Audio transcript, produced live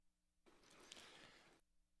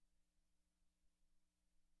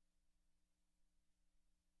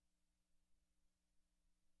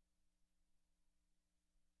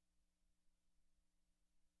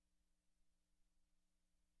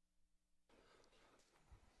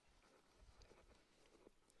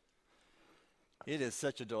It is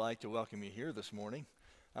such a delight to welcome you here this morning.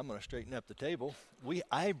 I'm going to straighten up the table.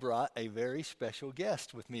 I brought a very special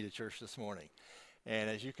guest with me to church this morning. And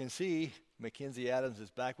as you can see, Mackenzie Adams is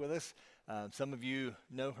back with us. Some of you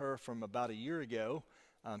know her from about a year ago.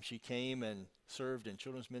 She came and served in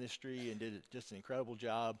children's ministry and did just an incredible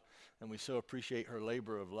job. And we so appreciate her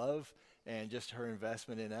labor of love and just her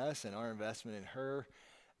investment in us and our investment in her.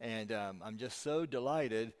 And I'm just so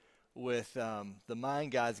delighted with the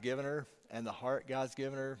mind God's given her and the heart God's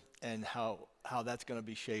given her and how that's going to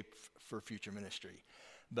be shaped for future ministry.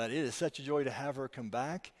 But it is such a joy to have her come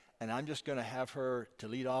back, and I'm just going to have her to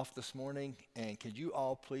lead off this morning. And could you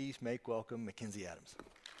all please make welcome Mackenzie Adams.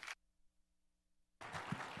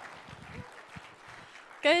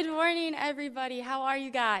 Good morning, everybody. How are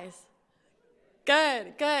you guys?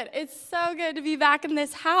 Good. It's so good to be back in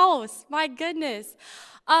this house. My goodness.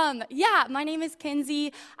 My name is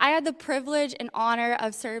Kinsey. I had the privilege and honor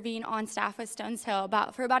of serving on staff with Stones Hill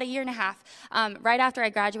for about a year and a half, right after I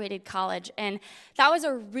graduated college. And that was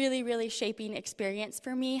a really, really shaping experience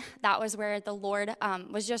for me. That was where the Lord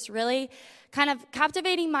was just really kind of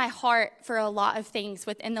captivating my heart for a lot of things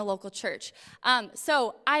within the local church.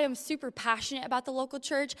 So I am super passionate about the local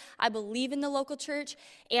church. I believe in the local church.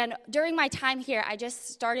 And during my time here, I just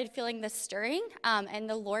started feeling this stirring, and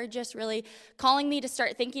the Lord just really calling me to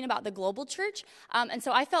start thinking about the global church. And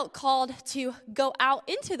so I felt called to go out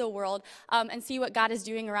into the world and see what God is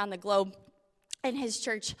doing around the globe in his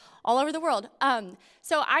church all over the world.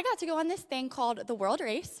 So I got to go on this thing called the World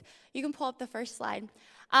Race. You can pull up the first slide.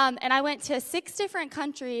 And I went to 6 different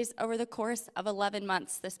countries over the course of 11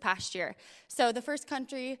 months this past year. So the first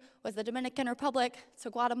country was the Dominican Republic, so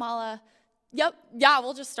Guatemala.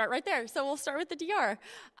 We'll just start right there. So we'll start with the DR.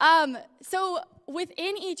 So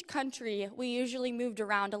within each country, we usually moved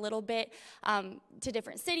around a little bit to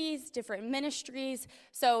different cities, different ministries.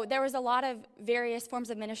 So there was a lot of various forms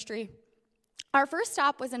of ministry. Our first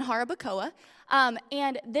stop was in Jarabacoa,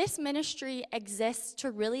 and this ministry exists to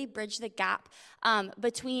really bridge the gap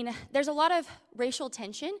there's a lot of racial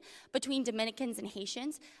tension between Dominicans and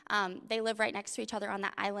Haitians. They live right next to each other on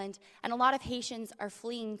that island, and a lot of Haitians are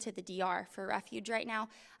fleeing to the DR for refuge right now.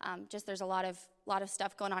 There's a lot of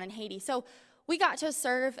stuff going on in Haiti. So we got to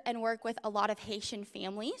serve and work with a lot of Haitian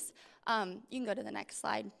families. You can go to the next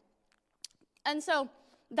slide. And so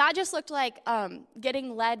that just looked like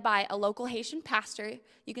getting led by a local Haitian pastor.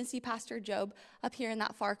 You can see Pastor Job up here in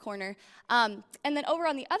that far corner. And then over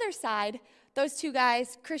on the other side, those 2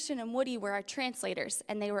 guys, Christian and Woody, were our translators,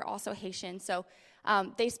 and they were also Haitian. So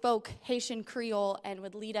they spoke Haitian Creole and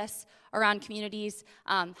would lead us around communities,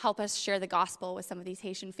 help us share the gospel with some of these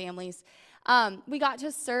Haitian families. We got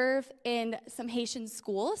to serve in some Haitian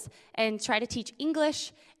schools and try to teach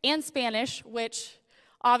English and Spanish, which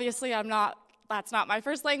obviously that's not my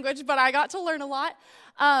first language, but I got to learn a lot.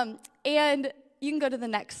 And you can go to the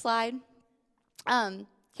next slide.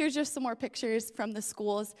 Here's just some more pictures from the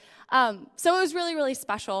schools. So it was really, really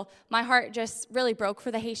special. My heart just really broke for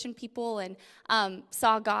the Haitian people and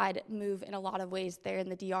saw God move in a lot of ways there in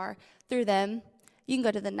the DR through them. You can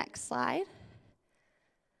go to the next slide.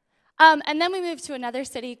 And then we moved to another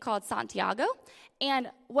city called Santiago. And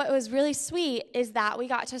what was really sweet is that we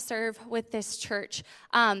got to serve with this church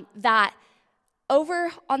that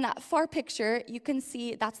over on that far picture, you can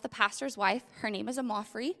see that's the pastor's wife. Her name is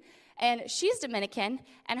Amafri, and she's Dominican,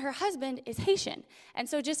 and her husband is Haitian. And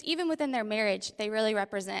so just even within their marriage, they really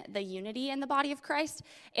represent the unity in the body of Christ,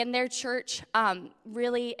 and their church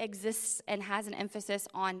really exists and has an emphasis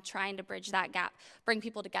on trying to bridge that gap, bring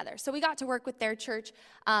people together. So we got to work with their church,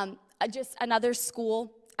 just another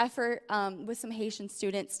school effort with some Haitian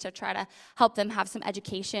students to try to help them have some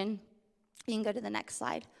education. You can go to the next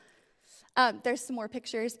slide. There's some more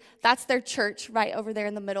pictures. That's their church right over there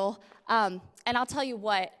in the middle. And I'll tell you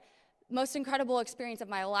what, most incredible experience of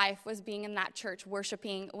my life was being in that church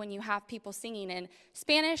worshiping when you have people singing in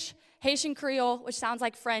Spanish, Haitian Creole, which sounds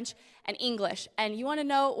like French, and English. And you want to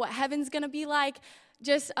know what heaven's going to be like?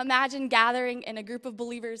 Just imagine gathering in a group of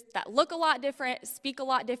believers that look a lot different, speak a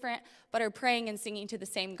lot different, but are praying and singing to the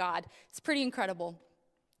same God. It's pretty incredible.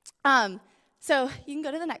 So you can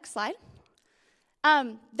go to the next slide.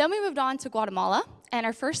 Then we moved on to Guatemala, and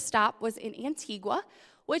our first stop was in Antigua,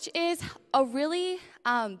 which is a really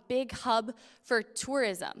big hub for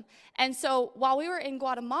tourism. And so while we were in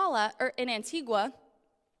Antigua,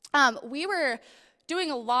 we were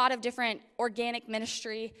doing a lot of different organic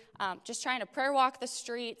ministry, just trying to prayer walk the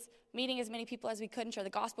streets, meeting as many people as we could and share the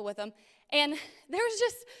gospel with them. And there was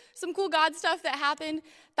just some cool God stuff that happened.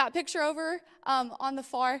 That picture over on the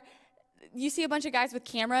far, you see a bunch of guys with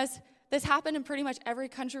cameras. This happened in pretty much every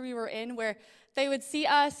country we were in, where they would see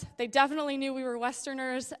us, they definitely knew we were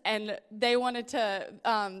Westerners, and they wanted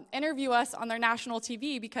to interview us on their national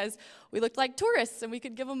TV because we looked like tourists and we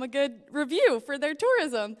could give them a good review for their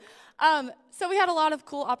tourism. So we had a lot of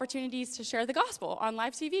cool opportunities to share the gospel on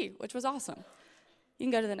live TV, which was awesome. You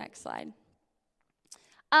can go to the next slide.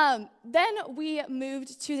 Then we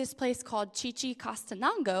moved to this place called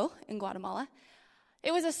Chichicastenango in Guatemala.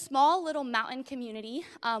 It was a small little mountain community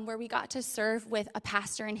where we got to serve with a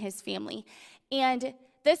pastor and his family. And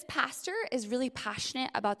this pastor is really passionate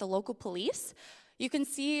about the local police. You can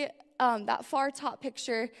see that far top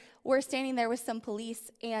picture. We're standing there with some police,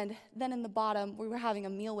 and then in the bottom, we were having a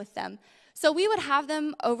meal with them. So we would have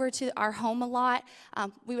them over to our home a lot.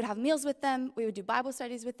 We would have meals with them. We would do Bible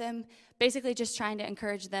studies with them, basically just trying to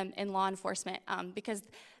encourage them in law enforcement because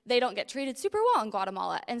they don't get treated super well in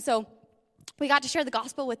Guatemala. And so we got to share the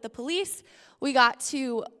gospel with the police. We got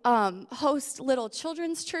to host little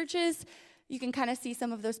children's churches. You can kind of see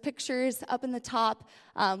some of those pictures up in the top.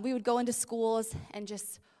 We would go into schools and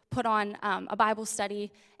just put on a Bible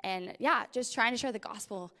study and, just trying to share the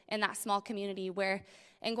gospel in that small community where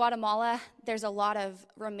in Guatemala, there's a lot of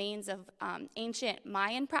remains of ancient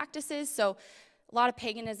Mayan practices, so a lot of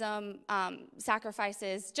paganism,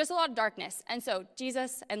 sacrifices, just a lot of darkness. And so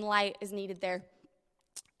Jesus and light is needed there.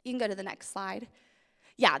 You can go to the next slide.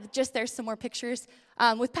 Just there's some more pictures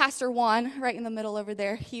with Pastor Juan right in the middle over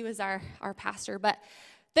there. He was our pastor. But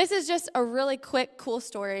this is just a really quick, cool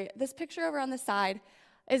story. This picture over on the side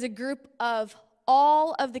is a group of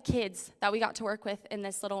all of the kids that we got to work with in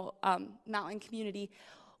this little mountain community.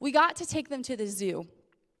 We got to take them to the zoo.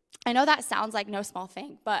 I know that sounds like no small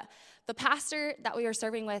thing, but the pastor that we were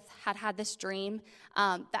serving with had this dream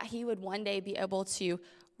that he would one day be able to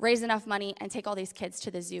raise enough money and take all these kids to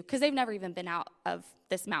the zoo because they've never even been out of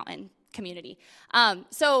this mountain community.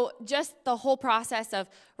 So just the whole process of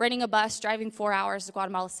renting a bus, driving 4 hours to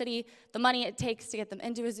Guatemala City, the money it takes to get them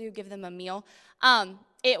into a zoo, give them a meal,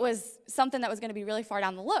 it was something that was going to be really far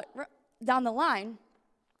down the line.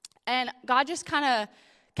 And God just kind of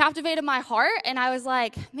captivated my heart, and I was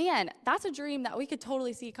like, man, that's a dream that we could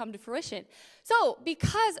totally see come to fruition. So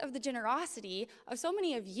because of the generosity of so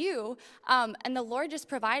many of you, and the Lord just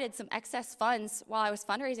provided some excess funds while I was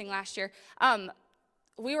fundraising last year,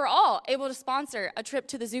 we were all able to sponsor a trip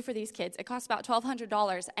to the zoo for these kids. It cost about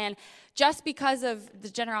 $1,200, and just because of the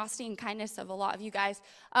generosity and kindness of a lot of you guys,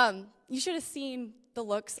 you should have seen the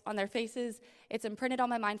looks on their faces. It's imprinted on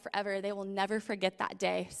my mind forever. They will never forget that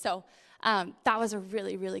day. So that was a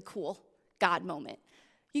really, really cool God moment.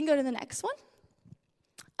 You can go to the next one.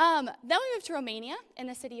 Then we moved to Romania in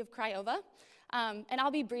the city of Craiova. And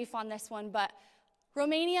I'll be brief on this one, but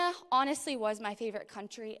Romania honestly was my favorite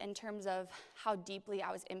country in terms of how deeply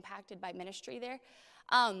I was impacted by ministry there.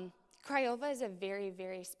 Craiova is a very,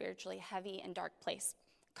 very spiritually heavy and dark place.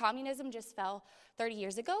 Communism just fell 30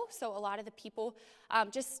 years ago, so a lot of the people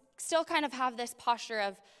just still kind of have this posture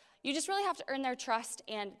of you just really have to earn their trust,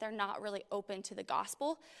 and they're not really open to the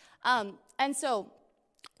gospel. And so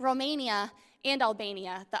Romania and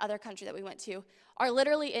Albania, the other country that we went to, are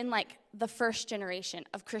literally in like the first generation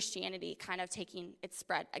of Christianity kind of taking its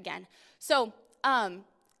spread again. So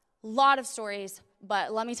lot of stories,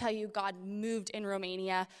 but let me tell you, God moved in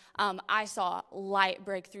Romania. I saw light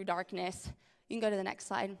break through darkness. You can go to the next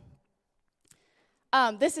slide.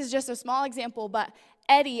 This is just a small example, but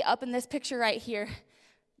Eddie up in this picture right here,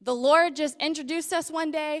 the Lord just introduced us one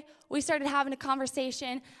day. We started having a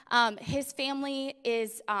conversation. His family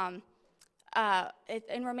is,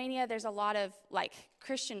 in Romania, there's a lot of like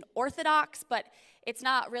Christian Orthodox, but it's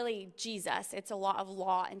not really Jesus. It's a lot of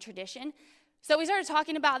law and tradition. So we started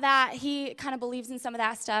talking about that. He kind of believes in some of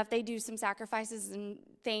that stuff. They do some sacrifices and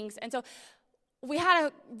things. And so we had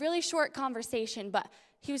a really short conversation, but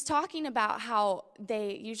he was talking about how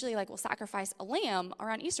they usually will sacrifice a lamb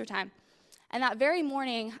around Easter time. And that very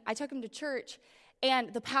morning, I took him to church,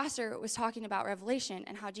 and the pastor was talking about Revelation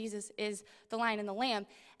and how Jesus is the lion and the lamb.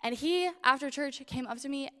 And he, after church, came up to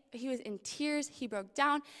me. He was in tears. He broke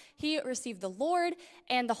down. He received the Lord.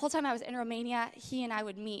 And the whole time I was in Romania, he and I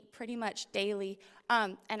would meet pretty much daily,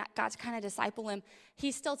 and I got to kind of disciple him.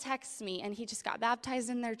 He still texts me, and he just got baptized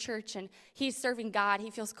in their church, and he's serving God.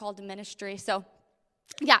 He feels called to ministry. So,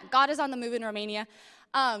 God is on the move in Romania.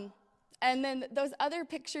 And then those other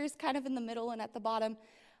pictures kind of in the middle and at the bottom,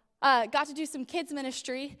 got to do some kids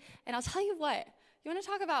ministry. And I'll tell you what, you want to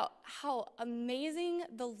talk about how amazing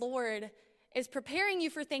the Lord is preparing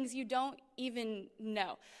you for things you don't even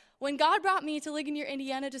know. When God brought me to Ligonier,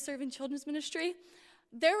 Indiana to serve in children's ministry,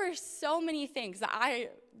 there were so many things that I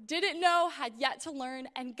didn't know, had yet to learn,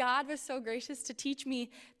 and God was so gracious to teach me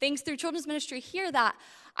things through children's ministry here that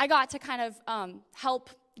I got to kind of help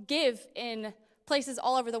give in places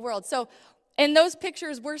all over the world. So in those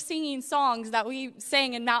pictures, we're singing songs that we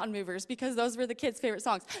sang in Mountain Movers because those were the kids' favorite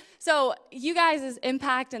songs. So you guys'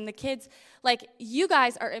 impact and the kids, like you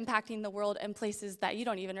guys are impacting the world in places that you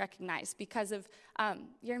don't even recognize because of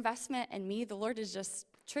your investment in me. The Lord is just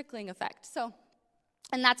trickling effect. So,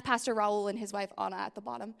 and that's Pastor Raul and his wife Anna at the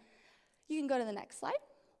bottom. You can go to the next slide.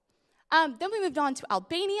 Then we moved on to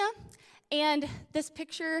Albania, and this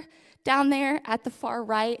picture down there at the far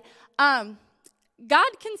right,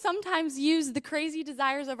 God can sometimes use the crazy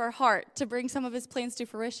desires of our heart to bring some of his plans to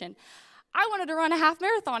fruition. I wanted to run a half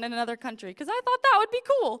marathon in another country because I thought that would be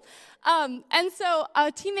cool. And so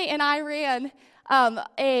a teammate and I ran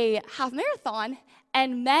a half marathon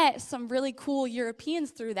and met some really cool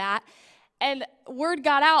Europeans through that. And word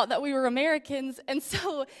got out that we were Americans. And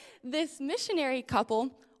so this missionary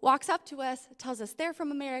couple walks up to us, tells us they're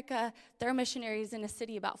from America. They're missionaries in a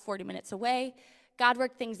city about 40 minutes away. God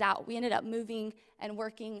worked things out. We ended up moving and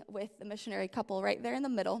working with the missionary couple right there in the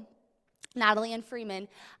middle, Natalie and Freeman,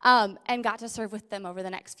 and got to serve with them over the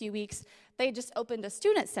next few weeks. They just opened a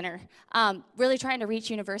student center, really trying to reach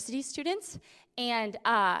university students. And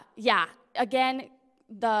again,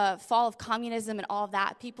 the fall of communism and all of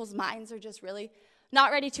that, people's minds are just really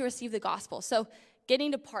not ready to receive the gospel. So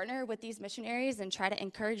getting to partner with these missionaries and try to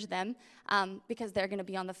encourage them because they're going to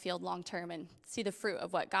be on the field long term and see the fruit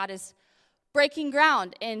of what God is breaking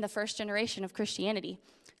ground in the first generation of Christianity.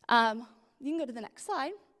 You can go to the next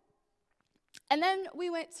slide. And then we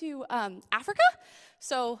went to Africa.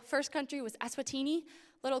 So first country was Eswatini,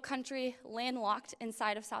 little country landlocked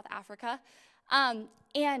inside of South Africa.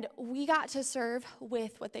 And we got to serve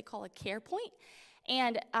with what they call a care point.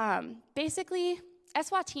 And basically,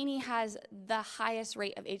 Eswatini has the highest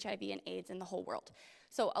rate of HIV and AIDS in the whole world.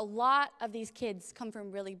 So a lot of these kids come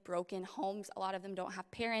from really broken homes. A lot of them don't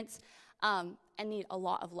have parents. And need a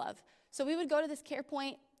lot of love. So we would go to this care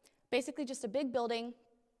point, basically just a big building,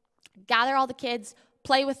 gather all the kids,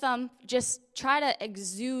 play with them, just try to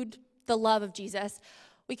exude the love of Jesus.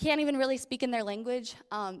 We can't even really speak in their language.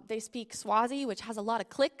 They speak Swazi, which has a lot of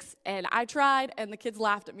clicks, and I tried, and the kids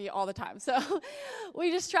laughed at me all the time. So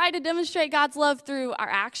we just tried to demonstrate God's love through our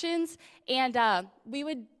actions, and we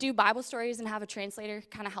would do Bible stories and have a translator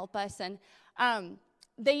kind of help us. And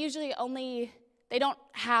they don't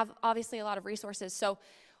have, obviously, a lot of resources. So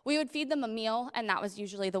we would feed them a meal, and that was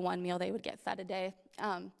usually the one meal they would get fed a day.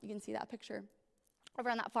 You can see that picture over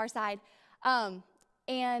on that far side.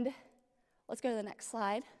 And let's go to the next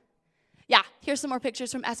slide. Yeah, here's some more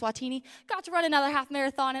pictures from Eswatini. Got to run another half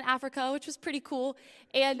marathon in Africa, which was pretty cool.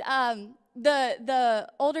 And the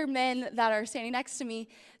older men that are standing next to me,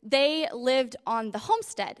 they lived on the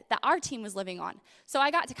homestead that our team was living on. So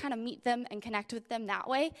I got to kind of meet them and connect with them that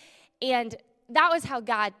way. And that was how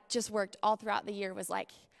God just worked all throughout the year, was like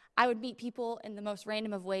I would meet people in the most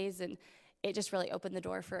random of ways, and it just really opened the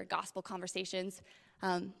door for gospel conversations.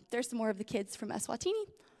 There's some more of the kids from Eswatini.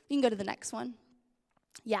 You can go to the next one.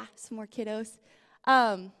 Yeah, some more kiddos.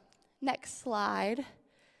 Next slide.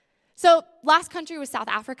 So last country was South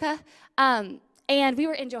Africa, and we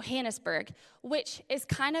were in Johannesburg, which is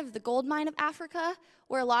kind of the gold mine of Africa,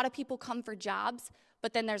 where a lot of people come for jobs,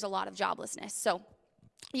 but then there's a lot of joblessness. So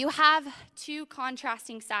you have two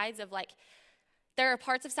contrasting sides of like, there are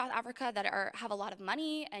parts of South Africa that have a lot of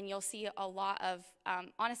money, and you'll see a lot of,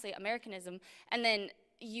 honestly, Americanism. And then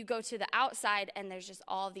you go to the outside, and there's just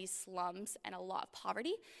all these slums and a lot of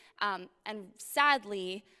poverty. And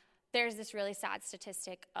sadly, there's this really sad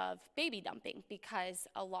statistic of baby dumping because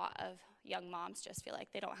a lot of young moms just feel like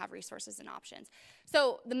they don't have resources and options.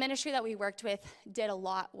 So the ministry that we worked with did a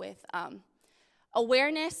lot with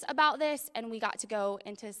awareness about this, and we got to go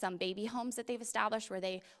into some baby homes that they've established where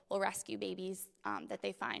they will rescue babies that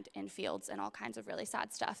they find in fields and all kinds of really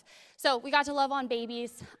sad stuff. So we got to love on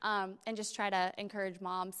babies and just try to encourage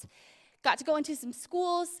moms. Got to go into some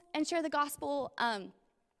schools and share the gospel.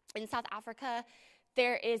 In South Africa,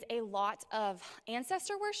 there is a lot of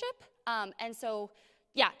ancestor worship, and so,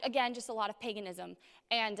 yeah, again, just a lot of paganism.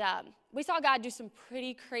 And we saw God do some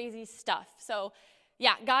pretty crazy stuff. So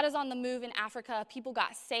yeah, God is on the move in Africa. People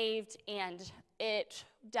got saved, and it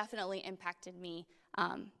definitely impacted me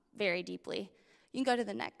very deeply. You can go to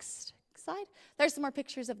the next slide. There's some more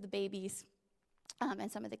pictures of the babies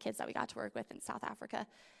and some of the kids that we got to work with in South Africa.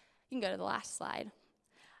 You can go to the last slide.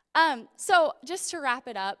 So just to wrap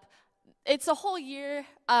it up, it's a whole year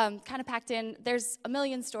kind of packed in. There's a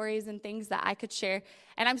million stories and things that I could share,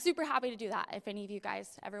 and I'm super happy to do that if any of you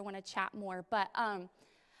guys ever want to chat more. But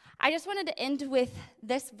I just wanted to end with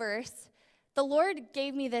this verse. The Lord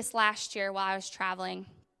gave me this last year while I was traveling,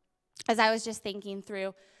 as I was just thinking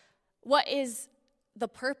through what is the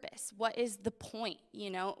purpose, what is the point,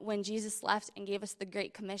 when Jesus left and gave us the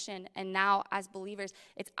Great Commission, and now as believers,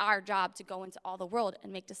 it's our job to go into all the world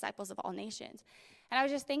and make disciples of all nations. And I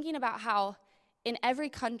was just thinking about how in every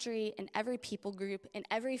country, in every people group, in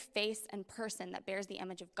every face and person that bears the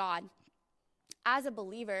image of God, as a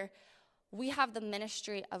believer, we have the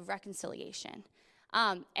ministry of reconciliation.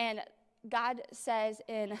 And God says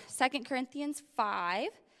in 2 Corinthians 5,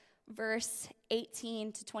 verse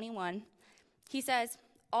 18 to 21, he says,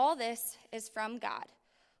 "All this is from God,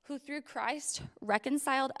 who through Christ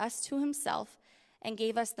reconciled us to himself and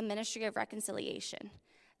gave us the ministry of reconciliation.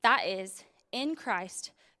 That is, in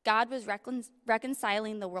Christ, God was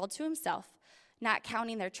reconciling the world to himself, not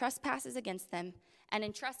counting their trespasses against them, and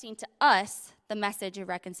entrusting to us the message of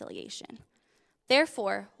reconciliation.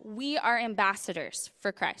 Therefore, we are ambassadors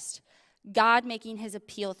for Christ, God making his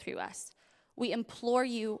appeal through us. We implore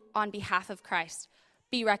you on behalf of Christ,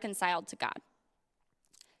 be reconciled to God."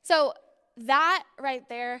 So that right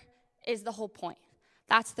there is the whole point.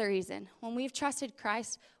 That's the reason. When we've trusted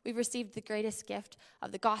Christ, we've received the greatest gift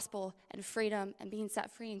of the gospel and freedom and being set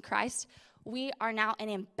free in Christ. We are now an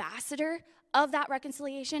ambassador of that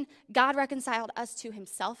reconciliation. God reconciled us to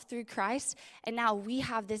himself through Christ, and now we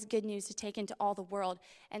have this good news to take into all the world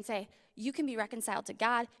and say, you can be reconciled to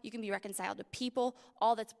God, you can be reconciled to people,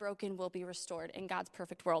 all that's broken will be restored in God's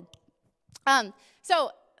perfect world.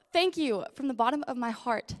 So thank you from the bottom of my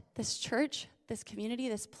heart. This church, this community,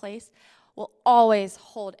 this place will always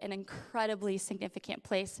hold an incredibly significant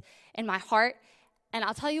place in my heart. And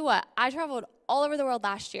I'll tell you what, I traveled all over the world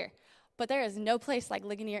last year, but there is no place like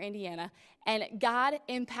Ligonier, Indiana. And God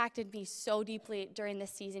impacted me so deeply during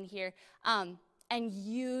this season here, and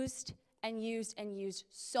used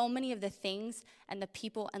so many of the things and the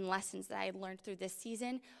people and lessons that I had learned through this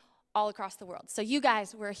season all across the world. So you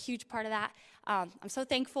guys were a huge part of that. I'm so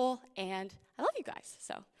thankful, and I love you guys.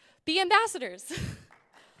 So be ambassadors.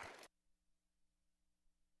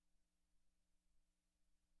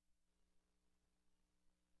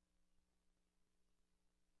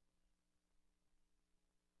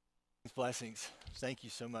 Blessings. Thank you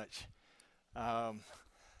so much.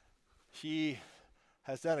 She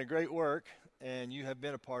has done a great work, and you have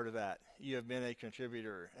been a part of that. You have been a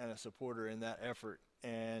contributor and a supporter in that effort.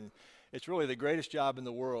 And it's really the greatest job in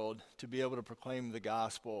the world to be able to proclaim the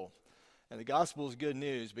gospel. And the gospel is good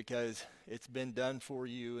news because it's been done for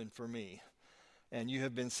you and for me. And you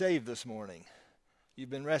have been saved this morning. You've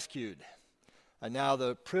been rescued. And now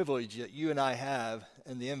the privilege that you and I have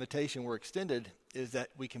and the invitation we're extended is that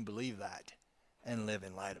we can believe that and live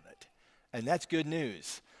in light of it. And that's good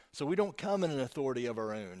news. So we don't come in an authority of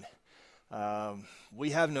our own. We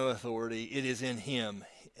have no authority. It is in him.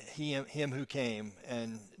 Him who came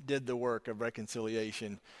and did the work of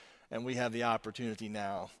reconciliation. And we have the opportunity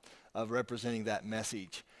now of representing that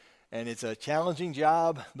message. And it's a challenging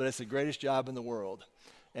job, but it's the greatest job in the world.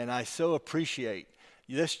 And I so appreciate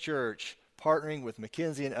this church partnering with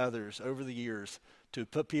Mackenzie and others over the years to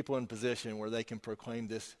put people in position where they can proclaim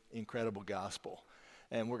this incredible gospel.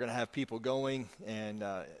 And we're going to have people going, and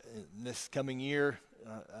in this coming year,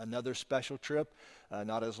 another special trip,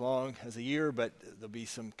 not as long as a year, but there'll be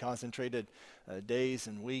some concentrated days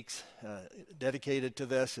and weeks dedicated to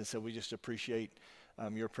this. And so we just appreciate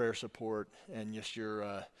your prayer support and just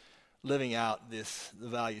your living out the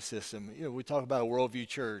value system. We talk about a worldview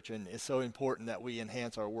church, and it's so important that we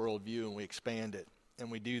enhance our worldview and we expand it. And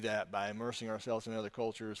we do that by immersing ourselves in other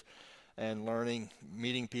cultures and learning,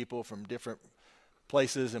 meeting people from different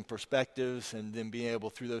places and perspectives, and then being able,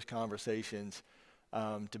 through those conversations,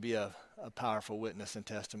 to be a powerful witness and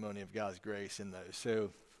testimony of God's grace in those. So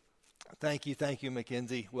thank you,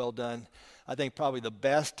 Mackenzie. Well done. I think probably the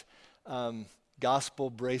best gospel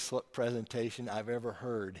bracelet presentation I've ever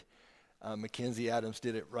heard. Mackenzie Adams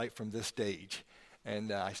did it right from this stage.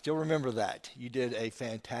 And I still remember that. You did a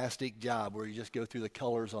fantastic job where you just go through the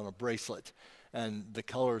colors on a bracelet. And the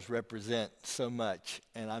colors represent so much.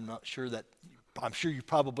 And I'm sure you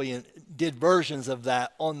probably did versions of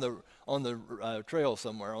that on the trail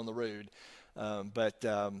somewhere on the road. But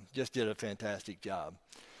just did a fantastic job.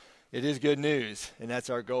 It is good news, and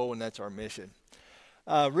that's our goal and that's our mission.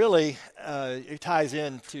 It ties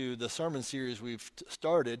into the sermon series we've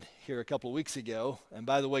started here a couple of weeks ago. And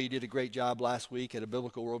by the way, you did a great job last week at a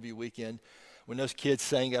Biblical Worldview Weekend. When those kids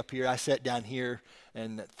sang up here, I sat down here,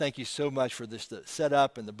 and thank you so much for this, the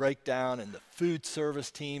setup and the breakdown, and the food service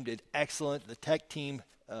team did excellent. The tech team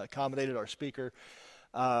accommodated our speaker.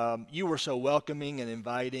 You were so welcoming and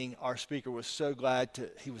inviting. Our speaker was so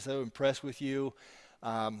he was so impressed with you.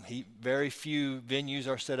 Very few venues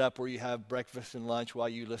are set up where you have breakfast and lunch while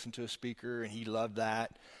you listen to a speaker, and he loved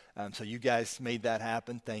that. So you guys made that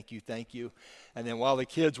happen. Thank you, thank you. And then while the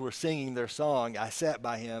kids were singing their song, I sat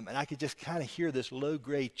by him, and I could just kind of hear this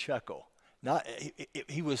low-grade chuckle.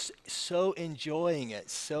 He was so enjoying it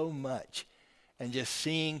so much, and just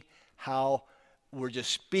seeing how we're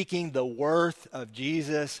just speaking the worth of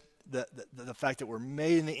Jesus, the fact that we're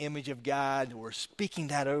made in the image of God. We're speaking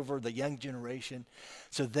that over the young generation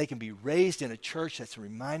so that they can be raised in a church that's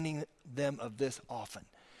reminding them of this often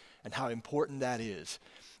and how important that is.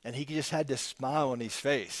 And he just had this smile on his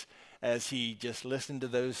face as he just listened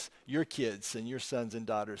to your kids and your sons and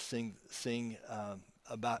daughters sing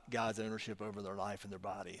about God's ownership over their life and their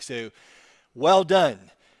body. So well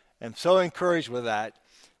done. I'm so encouraged with that.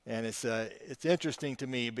 And it's interesting to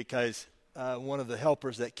me because one of the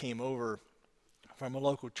helpers that came over from a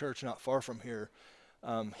local church not far from here,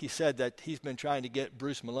 he said that he's been trying to get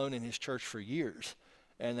Bruce Malone in his church for years,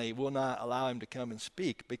 and they will not allow him to come and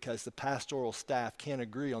speak because the pastoral staff can't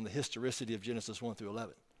agree on the historicity of Genesis 1 through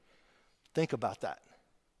 11. Think about that.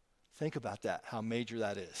 Think about that, how major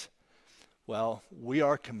that is. Well, we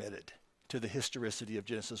are committed to the historicity of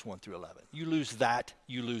Genesis 1 through 11. You lose that,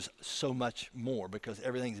 you lose so much more because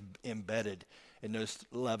everything's embedded in those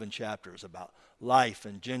 11 chapters about life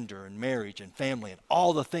and gender and marriage and family and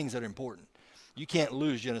all the things that are important. You can't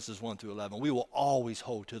lose Genesis 1 through 11. We will always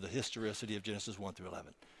hold to the historicity of Genesis 1 through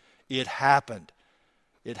 11. It happened.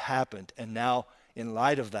 It happened. And now, in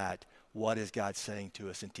light of that, what is God saying to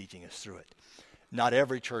us and teaching us through it? Not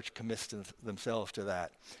every church commits themselves to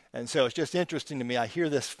that. And so it's just interesting to me. I hear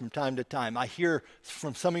this from time to time. I hear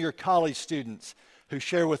from some of your college students who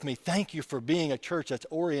share with me, thank you for being a church that's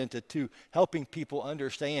oriented to helping people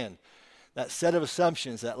understand that set of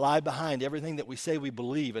assumptions that lie behind everything that we say we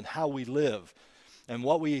believe and how we live and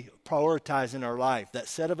what we prioritize in our life. That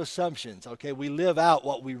set of assumptions, okay, we live out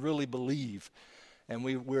what we really believe. And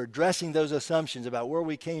we're addressing those assumptions about where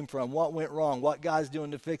we came from, what went wrong, what God's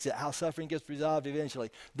doing to fix it, how suffering gets resolved eventually.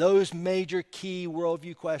 Those major key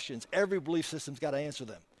worldview questions, every belief system's got to answer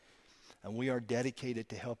them. And we are dedicated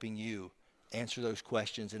to helping you answer those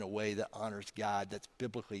questions in a way that honors God, that's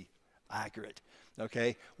biblically accurate.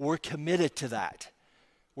 Okay? We're committed to that.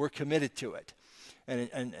 We're committed to it.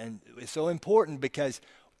 And it's so important because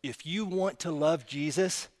if you want to love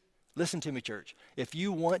Jesus, listen to me, church. If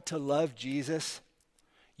you want to love Jesus,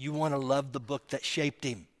 you want to love the book that shaped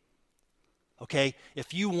him, okay?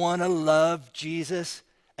 If you want to love Jesus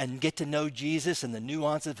and get to know Jesus and the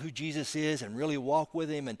nuance of who Jesus is and really walk with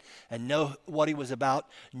him and know what he was about,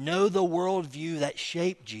 know the worldview that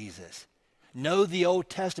shaped Jesus. Know the Old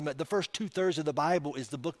Testament. The first 2/3 of the Bible is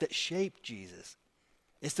the book that shaped Jesus.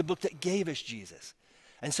 It's the book that gave us Jesus.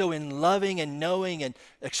 And so in loving and knowing and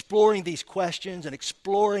exploring these questions and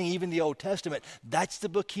exploring even the Old Testament, that's the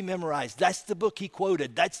book he memorized. That's the book he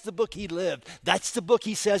quoted. That's the book he lived. That's the book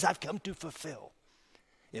he says, I've come to fulfill.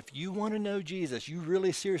 If you want to know Jesus, you're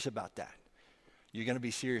really serious about that. You're going to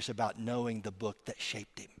be serious about knowing the book that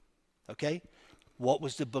shaped him. Okay? What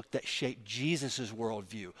was the book that shaped Jesus'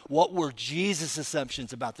 worldview? What were Jesus'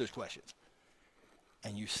 assumptions about those questions?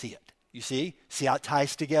 And you see it. You see? See how it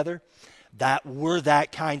ties together? That we're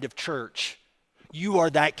that kind of church. You are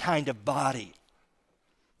that kind of body.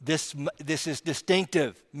 This is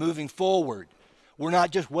distinctive moving forward. We're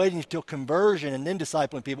not just waiting until conversion and then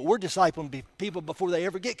discipling people. We're discipling people before they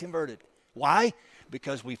ever get converted. Why?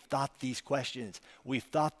 Because we've thought these questions. We've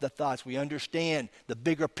thought the thoughts. We understand the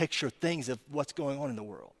bigger picture things of what's going on in the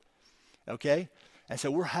world. Okay? And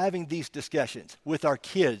so we're having these discussions with our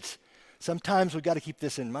kids. Sometimes we've got to keep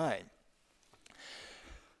this in mind.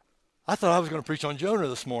 I thought I was going to preach on Jonah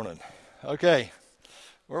this morning. Okay,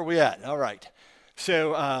 where are we at? All right.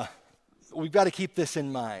 So we've got to keep this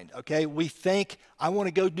in mind, okay? We think, I want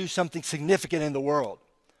to go do something significant in the world,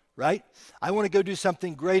 right? I want to go do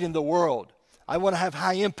something great in the world. I want to have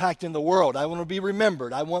high impact in the world. I want to be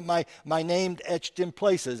remembered. I want my name etched in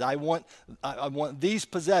places. I want these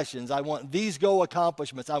possessions. I want these goal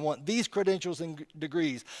accomplishments. I want these credentials and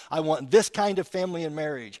degrees. I want this kind of family and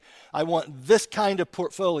marriage. I want this kind of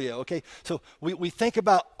portfolio, okay? So we think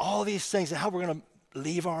about all these things and how we're going to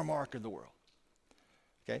leave our mark in the world,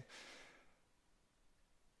 okay?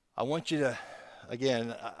 I want you to,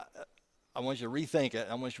 again, I want you to rethink it.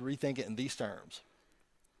 I want you to rethink it in these terms.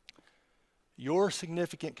 Your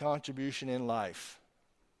significant contribution in life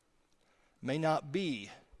may not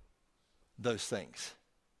be those things.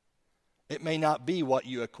 It may not be what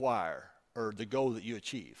you acquire or the goal that you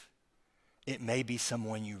achieve. It may be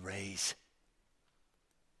someone you raise.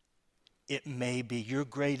 It may be your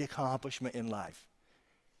great accomplishment in life.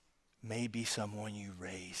 May be someone you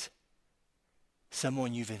raise,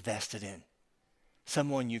 someone you've invested in,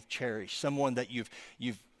 someone you've cherished, someone that you've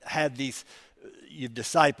had these, you've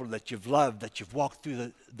discipled, that you've loved, that you've walked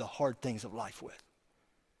through the hard things of life with.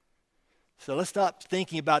 So let's stop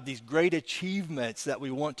thinking about these great achievements that we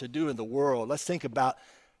want to do in the world. Let's think about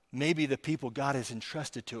maybe the people God has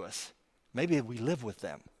entrusted to us. Maybe we live with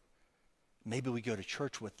them. Maybe we go to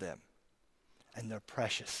church with them. And they're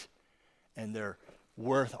precious. And they're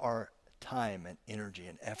worth our time and energy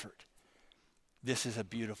and effort. This is a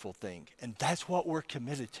beautiful thing. And that's what we're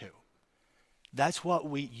committed to. That's what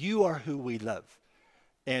you are who we love.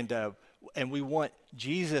 And we want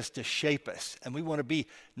Jesus to shape us. And we want to be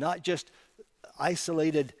not just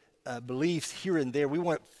isolated beliefs here and there. We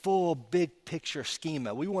want full big picture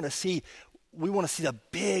schema. We want to see the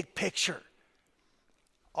big picture.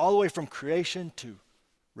 All the way from creation to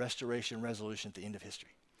restoration, resolution at the end of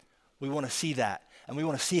history. We want to see that. And we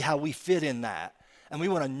want to see how we fit in that. And we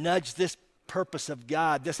want to nudge this purpose of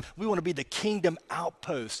God. We want to be the kingdom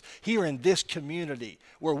outpost here in this community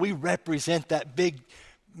where we represent that big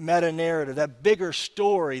meta-narrative, that bigger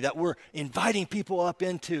story that we're inviting people up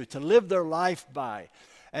into to live their life by.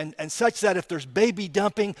 And such that if there's baby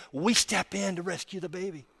dumping, we step in to rescue the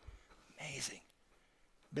baby. Amazing.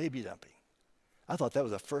 Baby dumping. I thought that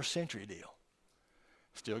was a first century deal.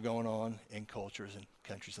 Still going on in cultures and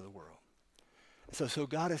countries of the world. So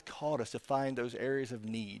God has called us to find those areas of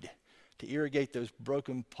need, to irrigate those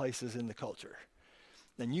broken places in the culture.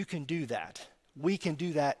 And you can do that. We can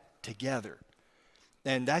do that together.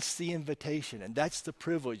 And that's the invitation, and that's the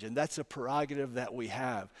privilege, and that's the prerogative that we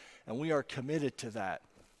have. And we are committed to that,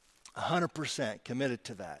 100% committed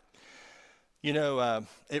to that. You know,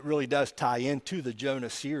 it really does tie into the Jonah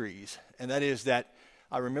series, and that is that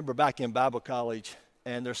I remember back in Bible college,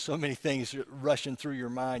 and there's so many things rushing through your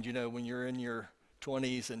mind, you know, when you're in your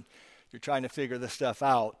 20s and you're trying to figure this stuff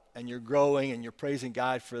out, and you're growing and you're praising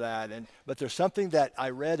God for that. But there's something that I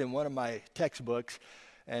read in one of my textbooks,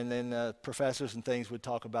 and then professors and things would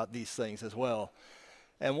talk about these things as well.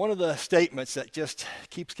 And one of the statements that just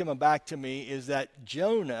keeps coming back to me is that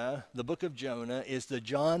Jonah, the book of Jonah, is the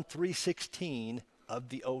John 3:16 of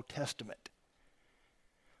the Old Testament.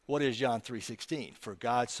 What is John 3:16? For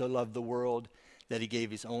God so loved the world that he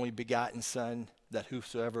gave his only begotten Son, that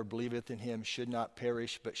whosoever believeth in him should not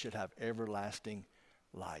perish, but should have everlasting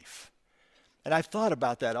life. And I've thought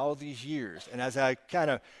about that all these years. And as I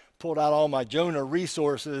kind of pulled out all my Jonah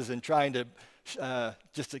resources and trying to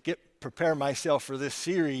just to prepare myself for this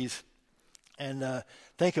series and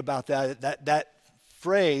think about that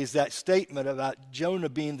phrase, that statement about Jonah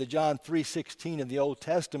being the John 3:16 of the Old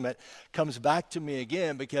Testament comes back to me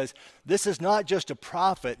again, because this is not just a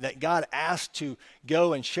prophet that God asked to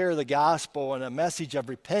go and share the gospel and a message of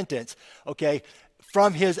repentance, okay,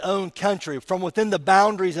 from his own country, from within the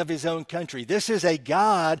boundaries of his own country. This is a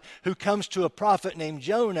God who comes to a prophet named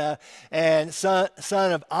Jonah, and son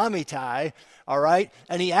of Amittai, all right?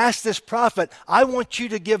 And he asked this prophet, I want you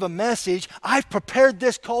to give a message. I've prepared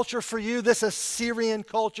this culture for you, this Assyrian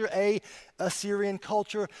culture, Assyrian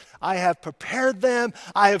culture. I have prepared them.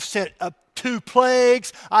 I have sent 2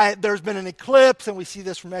 plagues. There's been an eclipse, and we see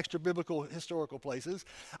this from extra biblical historical places.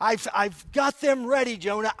 I've got them ready,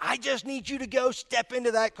 Jonah. I just need you to go step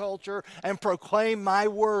into that culture and proclaim my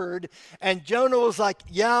word. And Jonah was like,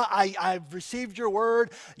 yeah, I've received your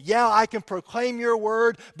word. Yeah, I can proclaim your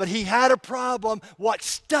word. But he had a problem. What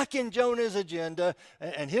stuck in Jonah's agenda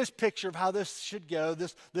and his picture of how this should go,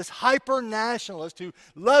 this hyper-nationalist who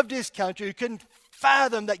loved his country, who couldn't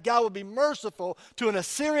fathom that God would be merciful to an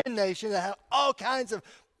Assyrian nation that had all kinds of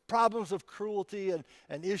problems of cruelty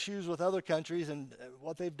and issues with other countries and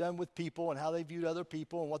what they've done with people and how they viewed other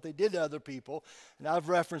people and what they did to other people. And I've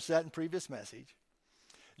referenced that in previous message.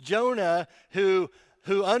 Jonah, who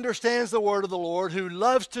understands the word of the Lord, who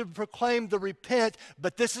loves to proclaim the repent,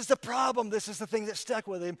 but this is the problem. This is the thing that stuck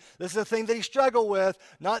with him. This is the thing that he struggled with.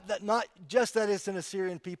 Not just that it's an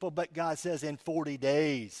Assyrian people, but God says in 40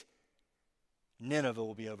 days, Nineveh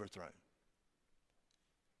will be overthrown.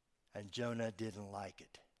 And Jonah didn't like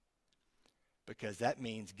it, because that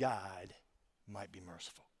means God might be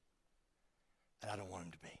merciful. And I don't want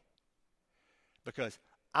him to be. Because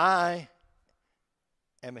I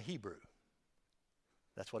am a Hebrew.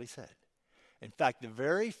 That's what he said. In fact, the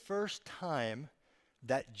very first time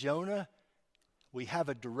that we have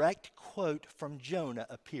a direct quote from Jonah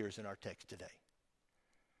appears in our text today.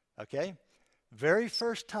 Okay? Very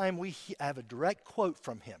first time we have a direct quote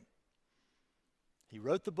from him. He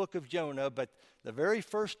wrote the book of Jonah, but the very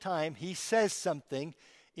first time he says something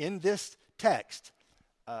in this text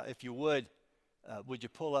if you would you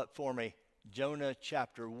pull up for me Jonah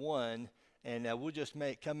chapter 1, and we'll just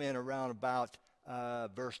come in around about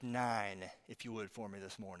verse 9, if you would, for me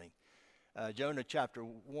this morning. Jonah chapter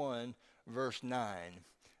 1, verse 9.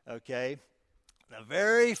 Okay? The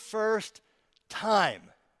very first time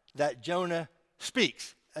that Jonah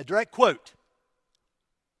speaks, a direct quote.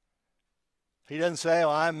 He doesn't say, "Oh,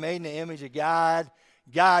 I'm made in the image of God.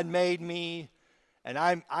 God made me, and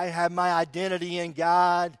I have my identity in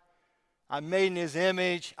God. I'm made in His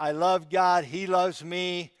image. I love God. He loves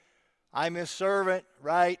me. I'm His servant,"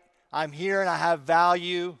 right? "I'm here and I have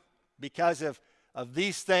value because of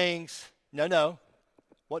these things." No.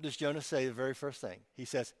 What does Jonah say the very first thing? He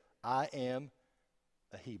says, "I am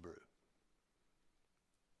a Hebrew."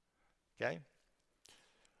 Okay?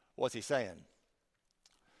 What's he saying?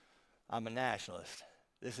 I'm a nationalist.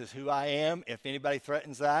 This is who I am. If anybody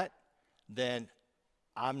threatens that, then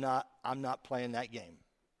I'm not playing that game.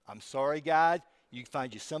 I'm sorry, God. You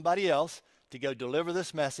find you somebody else to go deliver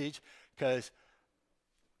this message, because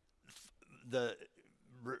the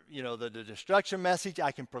destruction message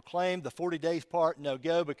I can proclaim. The 40 days part, no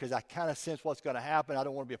go, because I kind of sense what's going to happen. I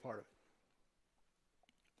don't want to be a part of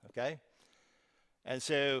it. Okay? And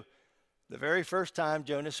so the very first time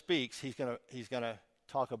Jonah speaks, he's going to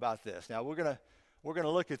talk about this. Now we're going to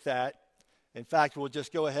look at that. In fact, we'll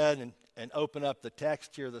just go ahead and open up the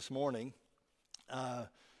text here this morning.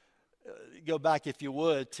 Go back, if you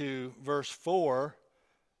would, to verse 4.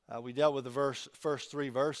 We dealt with the first 3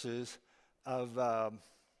 verses of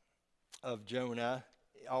Jonah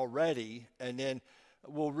already, and then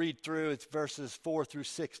we'll read through. It's verses 4 through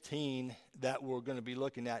 16 that we're going to be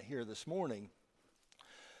looking at here this morning.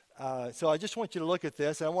 So I just want you to look at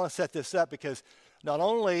this, and I want to set this up because not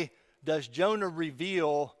only does Jonah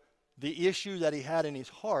reveal the issue that he had in his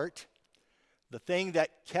heart, the thing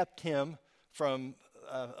that kept him from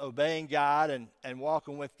obeying God and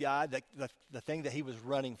walking with God, the thing that he was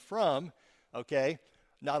running from, okay?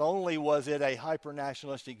 Not only was it a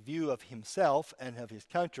hyper-nationalistic view of himself and of his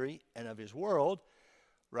country and of his world,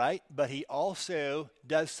 right? But he also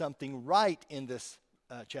does something right in this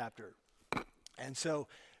chapter. And so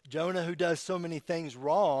Jonah, who does so many things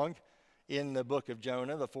wrong in the book of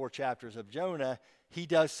Jonah, the 4 chapters of Jonah, he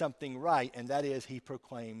does something right, and that is he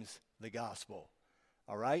proclaims the gospel.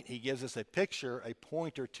 All right? He gives us a picture, a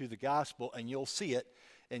pointer to the gospel, and you'll see it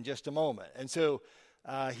in just a moment. And so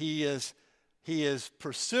he is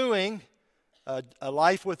pursuing a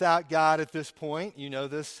life without God at this point. You know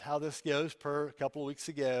this, how this goes per a couple of weeks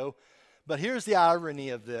ago. But here's the irony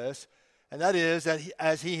of this, and that is that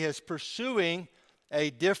as he is pursuing a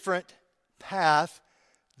different path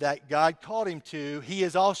that God called him to, he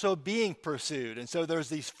is also being pursued. And so there's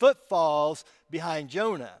these footfalls behind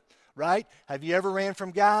Jonah, right? Have you ever ran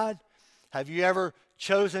from God? Have you ever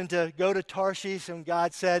chosen to go to Tarshish and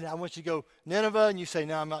God said, "I want you to go Nineveh," and you say,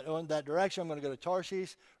 "No, I'm not going that direction. I'm going to go to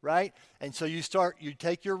Tarshish," right? And so you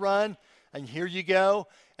take your run, and here you go.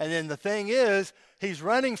 And then the thing is, he's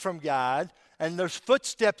running from God, and there's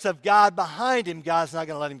footsteps of God behind him. God's not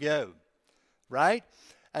going to let him go, right?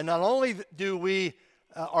 And not only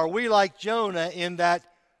are we like Jonah in that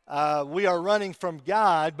we are running from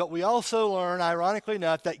God, but we also learn, ironically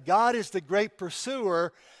enough, that God is the great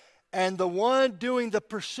pursuer, and the one doing the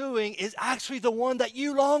pursuing is actually the one that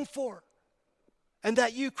you long for and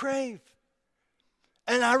that you crave.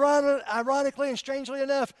 And ironically and strangely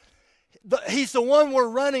enough, he's the one we're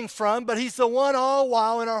running from, but he's the one all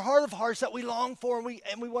while in our heart of hearts that we long for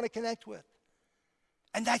and we want to connect with.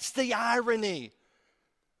 And that's the irony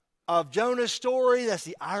of Jonah's story. That's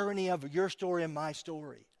the irony of your story and my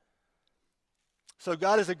story. So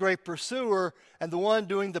God is a great pursuer, and the one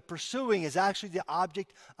doing the pursuing is actually the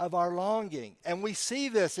object of our longing. And we see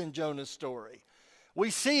this in Jonah's story.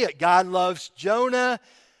 We see it. God loves Jonah.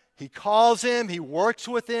 He calls him. He works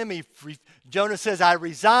with him. Jonah says, "I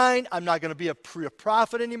resign. I'm not going to be a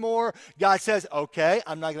prophet anymore." God says, "Okay,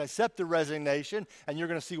 I'm not going to accept the resignation," and you're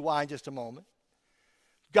going to see why in just a moment.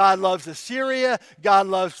 God loves Assyria. God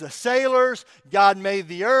loves the sailors. God made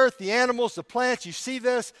the earth, the animals, the plants. You see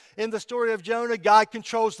this in the story of Jonah. God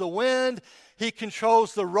controls the wind. He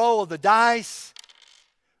controls the roll of the dice.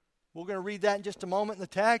 We're going to read that in just a moment in the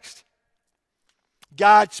text.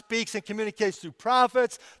 God speaks and communicates through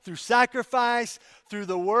prophets, through sacrifice, through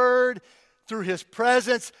the word, through his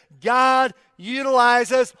presence. God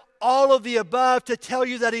utilizes all of the above to tell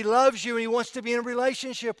you that he loves you and he wants to be in a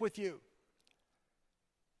relationship with you.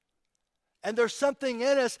 And there's something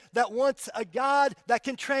in us that wants a God that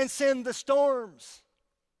can transcend the storms.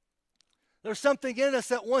 There's something in us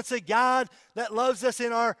that wants a God that loves us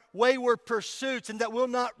in our wayward pursuits and that will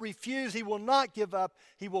not refuse. He will not give up.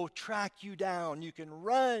 He will track you down. You can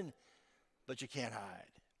run, but you can't hide.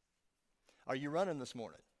 Are you running this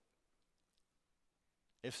morning?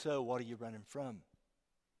 If so, what are you running from?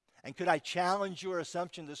 And could I challenge your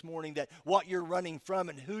assumption this morning that what you're running from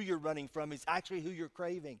and who you're running from is actually who you're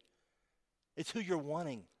craving? It's who you're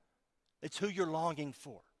wanting. It's who you're longing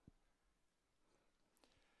for.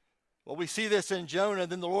 Well, we see this in Jonah.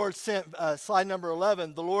 Then the Lord sent, slide number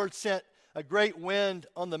 11, the Lord sent a great wind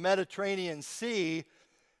on the Mediterranean Sea.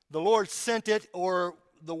 The Lord sent it, or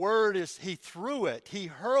the word is he threw it. He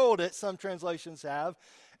hurled it, some translations have.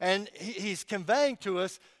 And he's conveying to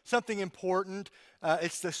us something important.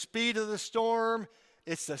 It's the speed of the storm.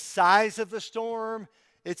 It's the size of the storm.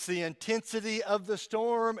 It's the intensity of the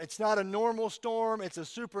storm. It's not a normal storm. It's a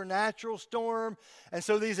supernatural storm. And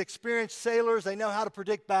so these experienced sailors, they know how to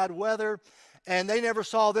predict bad weather, and they never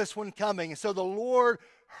saw this one coming. And so the Lord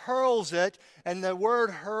hurls it, and the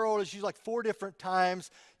word hurled is used like 4 different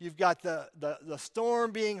times. You've got the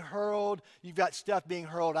storm being hurled. You've got stuff being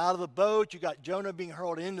hurled out of the boat. You've got Jonah being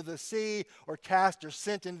hurled into the sea or cast or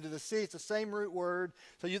sent into the sea. It's the same root word.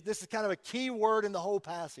 So this is kind of a key word in the whole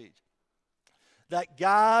passage. That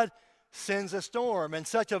God sends a storm. And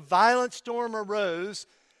such a violent storm arose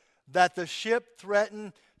that the ship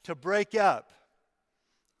threatened to break up.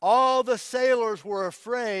 All the sailors were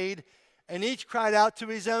afraid, and each cried out to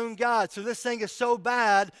his own God. So this thing is so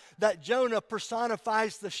bad that Jonah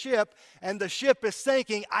personifies the ship, and the ship is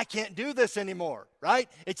thinking, I can't do this anymore, right?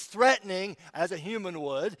 It's threatening, as a human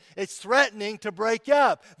would, it's threatening to break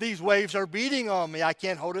up. These waves are beating on me. I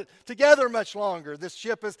can't hold it together much longer. This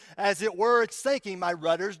ship is, as it were, it's thinking, my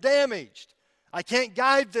rudder's damaged. I can't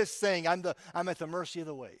guide this thing. I'm at the mercy of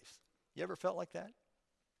the waves. You ever felt like that?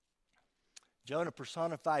 Jonah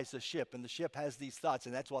personifies the ship, and the ship has these thoughts,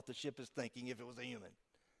 and that's what the ship is thinking if it was a human.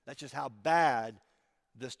 That's just how bad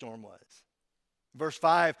this storm was. Verse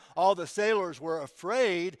 5, all the sailors were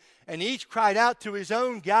afraid, and each cried out to his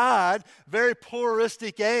own God. Very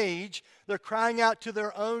pluralistic age. They're crying out to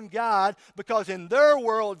their own God because in their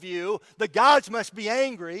worldview, the gods must be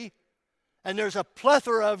angry. And there's a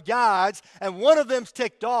plethora of gods, and one of them's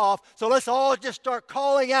ticked off. So let's all just start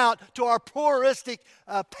calling out to our pluralistic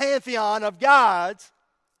pantheon of gods.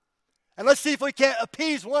 And let's see if we can't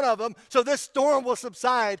appease one of them so this storm will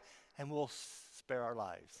subside and we'll spare our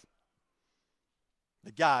lives.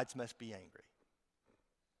 The gods must be angry.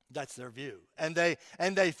 That's their view. And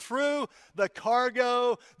they threw the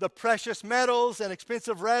cargo, the precious metals and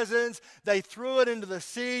expensive resins, they threw it into the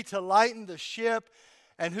sea to lighten the ship.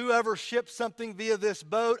 And whoever shipped something via this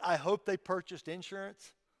boat, I hope they purchased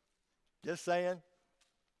insurance. Just saying.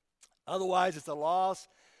 Otherwise, it's a loss.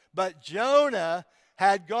 But Jonah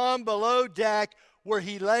had gone below deck where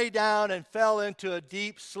he lay down and fell into a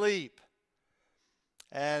deep sleep.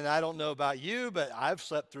 And I don't know about you, but I've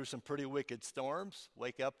slept through some pretty wicked storms.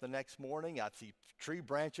 Wake up the next morning, I see tree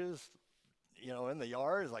branches, in the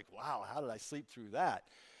yard. It's like, wow, how did I sleep through that?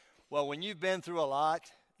 Well, when you've been through a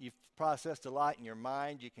lot, you've processed a lot in your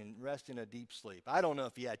mind, you can rest in a deep sleep. I don't know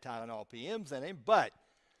if he had Tylenol PMs in him, but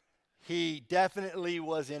he definitely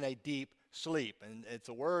was in a deep sleep. And it's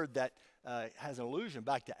a word that has an allusion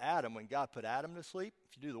back to Adam when God put Adam to sleep.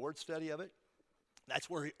 If you do the word study of it, that's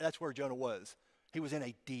where Jonah was. He was in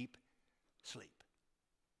a deep sleep,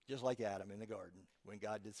 just like Adam in the garden when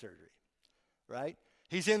God did surgery, right?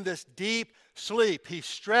 He's in this deep sleep. He's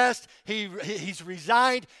stressed. He's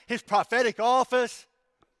resigned his prophetic office.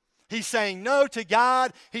 He's saying no to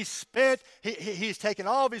God. He's spent. He's taken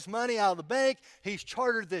all of his money out of the bank. He's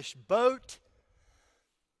chartered this boat.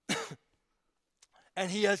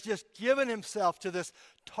 And he has just given himself to this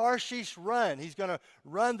Tarshish run. He's going to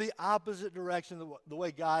run the opposite direction of the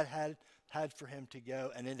way God had for him to go,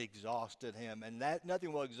 and it exhausted him. And that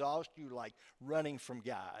nothing will exhaust you like running from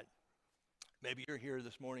God. Maybe you're here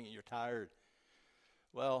this morning and you're tired.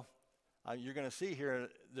 Well, you're going to see here,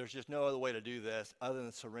 there's just no other way to do this other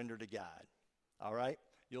than surrender to God. All right?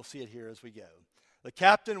 You'll see it here as we go. The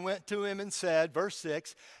captain went to him and said, verse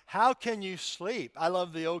 6, how can you sleep? I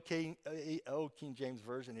love the old King James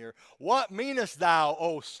Version here. What meanest thou,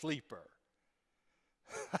 O sleeper?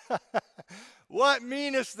 What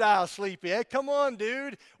meanest thou, sleepyhead? Come on,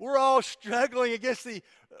 dude. We're all struggling against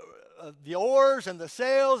the oars and the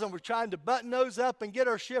sails, and we're trying to button those up and get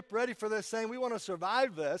our ship ready for this thing. We want to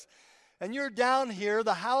survive this. And you're down here,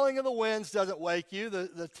 the howling of the winds doesn't wake you,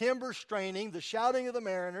 the timber straining, the shouting of the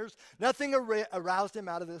mariners, nothing aroused him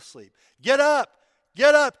out of his sleep. Get up,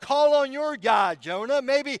 call on your God, Jonah.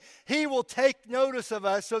 Maybe he will take notice of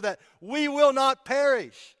us so that we will not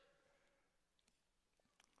perish.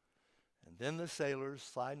 Then the sailors,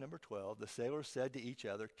 slide number 12, the sailors said to each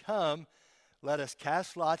other, "Come, let us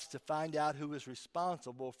cast lots to find out who is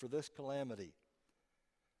responsible for this calamity."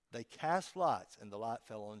 They cast lots, and the lot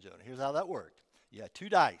fell on Jonah. Here's how that worked. You had two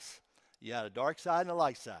dice. You had a dark side and a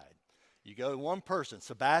light side. You go to one person.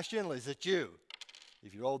 Sebastian, is it you?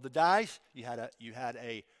 If you rolled the dice, you had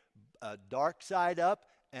a dark side up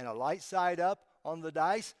and a light side up on the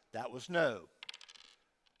dice. That was no.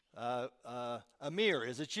 Amir,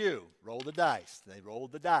 is it you? Roll the dice. They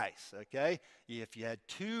rolled the dice, okay? If you had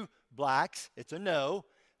two blacks, it's a no.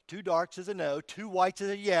 Two darks is a no. Two whites is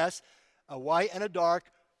a yes. A white and a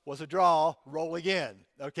dark was a draw. Roll again,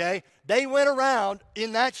 okay? They went around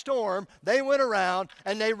in that storm. They went around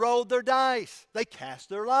and they rolled their dice. They cast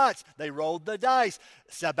their lots. They rolled the dice.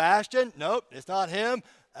 Sebastian, nope, it's not him.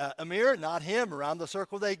 Amir, not him. Around the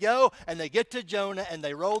circle they go, and they get to Jonah, and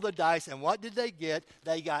they roll the dice, and what did they get?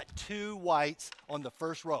 They got two whites on the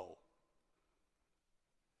first roll.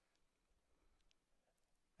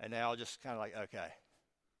 And they all just kind of like, okay,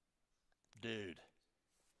 dude,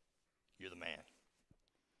 you're the man.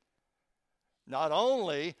 Not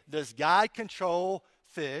only does God control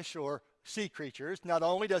fish or sea creatures, not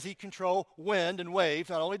only does he control wind and waves,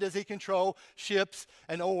 not only does he control ships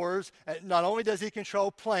and oars, not only does he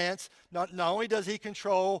control plants, not only does he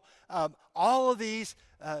control all of these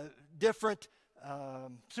different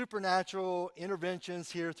supernatural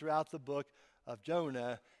interventions here throughout the book of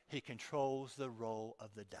Jonah, he controls the roll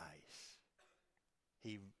of the dice.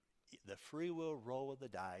 The free will roll of the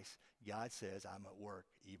dice, God says, I'm at work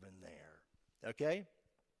even there. Okay?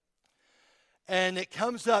 And it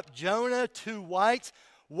comes up, Jonah, two whites.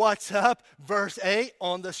 What's up? Verse 8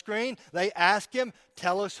 on the screen. They ask him,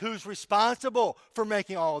 tell us who's responsible for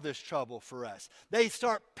making all this trouble for us. They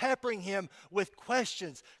start peppering him with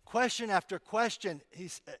questions, question after question.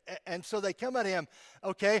 And so they come at him,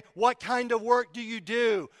 okay, what kind of work do you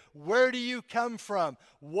do? Where do you come from?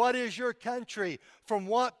 What is your country? From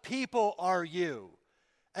what people are you?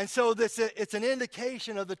 And so it's an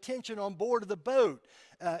indication of the tension on board of the boat.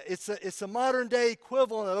 It's a modern day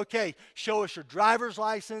equivalent of, okay, show us your driver's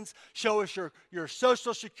license, show us your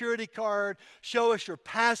social security card, show us your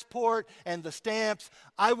passport and the stamps.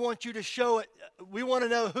 I want you to show it. We want to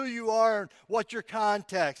know who you are and what your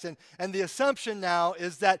context. And the assumption now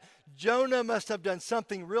is that Jonah must have done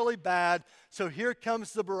something really bad, so here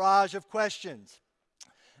comes the barrage of questions.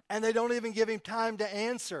 And they don't even give him time to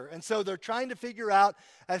answer. And so they're trying to figure out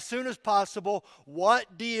as soon as possible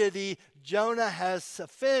what deity Jonah has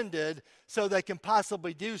offended so they can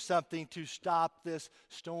possibly do something to stop this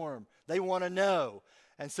storm. They want to know.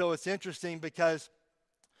 And so it's interesting because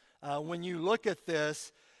when you look at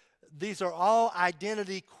this, these are all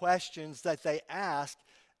identity questions that they ask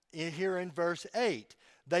here in verse 8.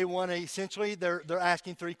 They want to essentially, they're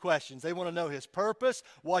asking three questions. They want to know his purpose.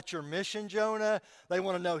 What's your mission, Jonah? They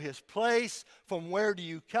want to know his place. From where do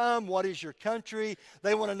you come? What is your country?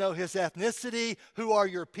 They want to know his ethnicity. Who are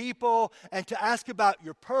your people? And to ask about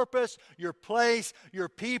your purpose, your place, your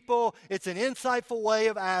people. It's an insightful way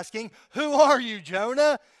of asking, who are you,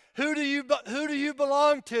 Jonah? Who do you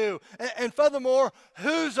belong to? And furthermore,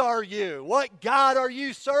 whose are you? What God are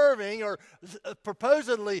you serving or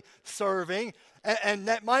supposedly serving? And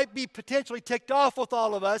that might be potentially ticked off with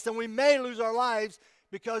all of us, and we may lose our lives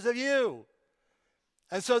because of you.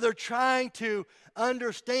 And so they're trying to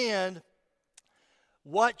understand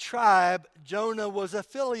what tribe Jonah was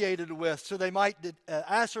affiliated with, so they might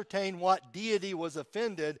ascertain what deity was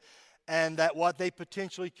offended and that what they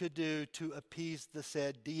potentially could do to appease the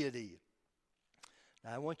said deity.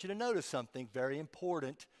 Now, I want you to notice something very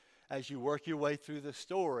important as you work your way through the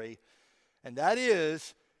story, and that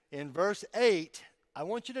is, in verse 8, I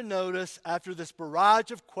want you to notice, after this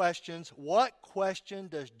barrage of questions, what question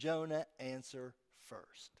does Jonah answer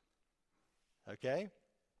first? Okay?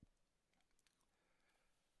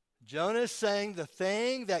 Jonah is saying the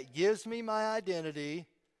thing that gives me my identity,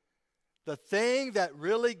 the thing that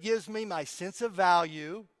really gives me my sense of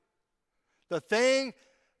value, the thing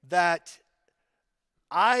that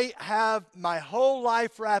I have my whole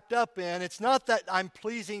life wrapped up in, it's not that I'm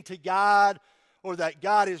pleasing to God or that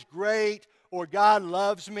God is great or God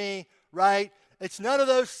loves me, right? It's none of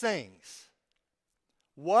those things.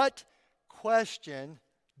 What question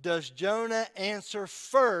does Jonah answer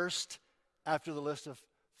first after the list of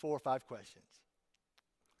 4 or 5 questions?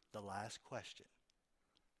 The last question.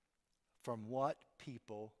 From what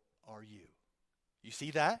people are you? You see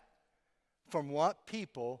that? From what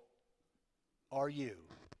people are you?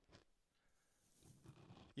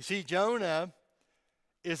 You see, Jonah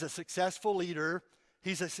is a successful leader.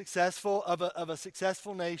 He's a successful of a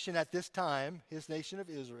successful nation at this time, his nation of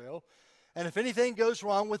Israel. And if anything goes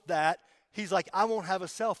wrong with that, he's like, I won't have a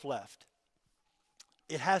self left.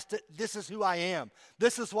 This is who I am.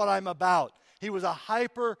 This is what I'm about. He was a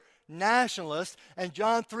hyper nationalist, and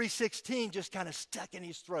John 3:16 just kind of stuck in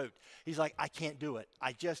his throat. He's like, I can't do it.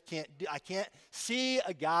 I can't see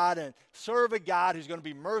a God and serve a God who's going to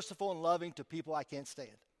be merciful and loving to people I can't stand.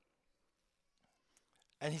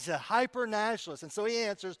 And he's a hyper nationalist. And so he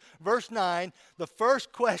answers, verse 9, the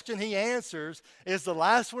first question he answers is the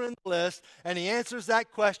last one in the list, and he answers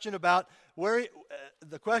that question about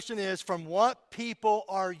the question is, from what people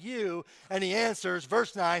are you? And he answers,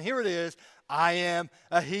 verse 9, here it is, I am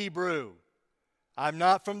a Hebrew. I'm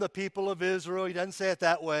not from the people of Israel. He doesn't say it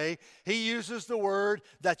that way. He uses the word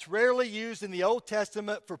that's rarely used in the Old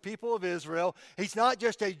Testament for people of Israel. He's not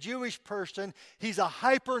just a Jewish person. He's a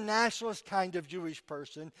hyper-nationalist kind of Jewish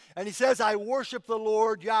person. And he says, I worship the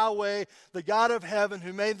Lord Yahweh, the God of heaven,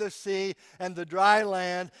 who made the sea and the dry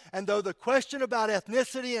land. And though the question about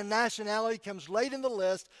ethnicity and nationality comes late in the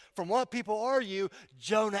list, from what people are you,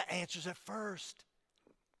 Jonah answers it first.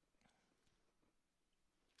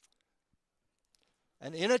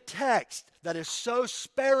 And in a text that is so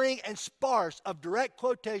sparing and sparse of direct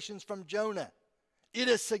quotations from Jonah, it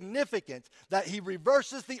is significant that he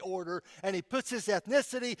reverses the order and he puts his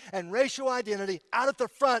ethnicity and racial identity out at the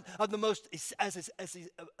front of the most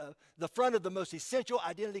essential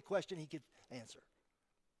identity question he could answer.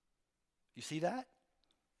 You see that?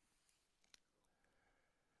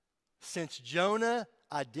 Since Jonah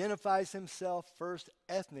identifies himself first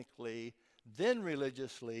ethnically, then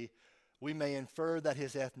religiously, we may infer that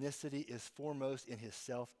his ethnicity is foremost in his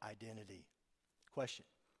self-identity. Question: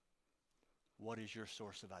 what is your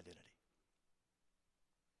source of identity?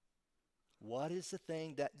 What is the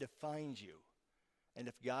thing that defines you? And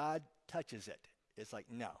if God touches it, it's like,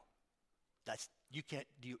 no, you can't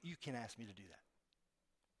ask me to do that.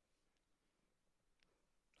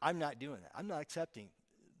 I'm not doing that. I'm not accepting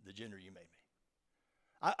the gender you made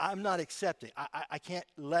me. I'm not accepting. I can't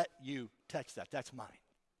let you touch that. That's mine.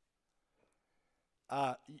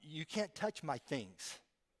 You can't touch my things,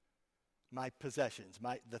 my possessions,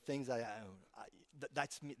 the things I own.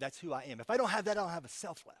 That's me. That's who I am. If I don't have that, I don't have a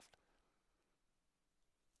self left.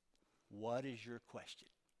 What is your question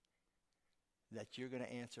that you're going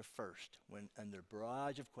to answer first when under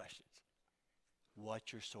barrage of questions?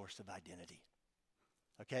 What's your source of identity?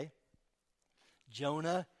 Okay?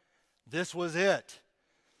 Jonah, this was it.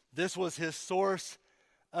 This was his source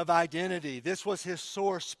of identity. This was his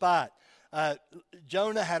sore spot.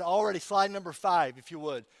 Jonah had already, slide number 5, if you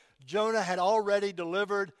would. Jonah had already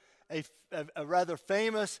delivered a rather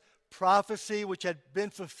famous prophecy which had been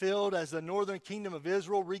fulfilled as the northern kingdom of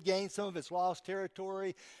Israel regained some of its lost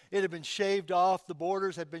territory. It had been shaved off. The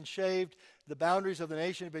borders had been shaved. The boundaries of the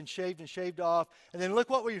nation had been shaved off. And then look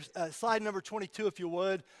what slide number 22, if you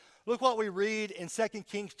would. Look what we read in 2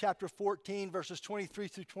 Kings chapter 14, verses 23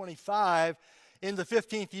 through 25. In the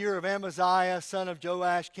 15th year of Amaziah, son of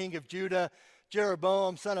Joash, king of Judah,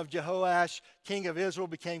 Jeroboam, son of Jehoash, king of Israel,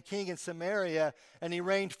 became king in Samaria, and he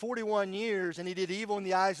reigned 41 years, and he did evil in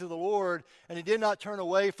the eyes of the Lord, and he did not turn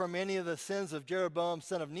away from any of the sins of Jeroboam,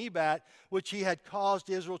 son of Nebat, which he had caused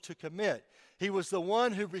Israel to commit. He was the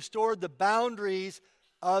one who restored the boundaries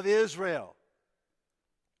of Israel,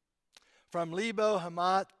 from Lebo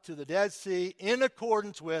Hamath to the Dead Sea, in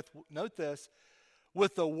accordance with, note this,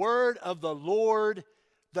 with the word of the Lord,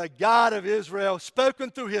 the God of Israel, spoken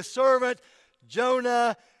through his servant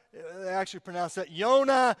Jonah, they actually pronounce that,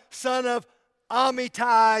 Jonah, son of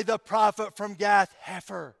Amittai, the prophet from Gath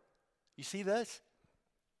Hepher. You see this?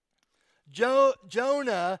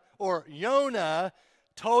 Jonah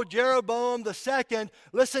told Jeroboam II,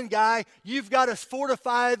 listen, guy, you've got to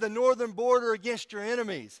fortify the northern border against your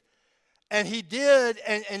enemies. And he did,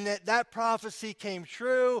 and that prophecy came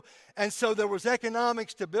true. And so there was economic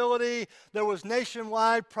stability. There was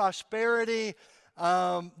nationwide prosperity.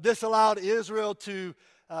 This allowed Israel to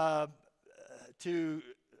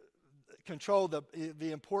control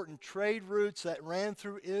the important trade routes that ran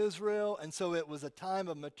through Israel. And so it was a time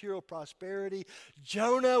of material prosperity.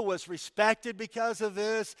 Jonah was respected because of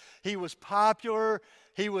this. He was popular.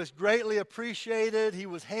 He was greatly appreciated. He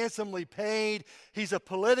was handsomely paid. He's a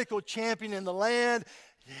political champion in the land.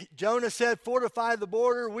 Jonah said, fortify the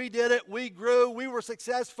border. We did it. We grew. We were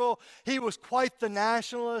successful. He was quite the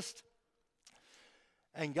nationalist.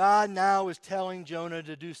 And God now is telling Jonah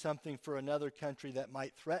to do something for another country that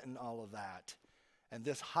might threaten all of that. And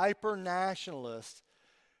this hyper-nationalist,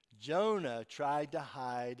 Jonah, tried to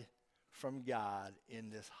hide from God in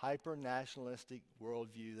this hyper-nationalistic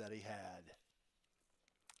worldview that he had.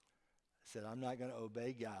 Said, I'm not going to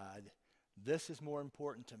obey God. This is more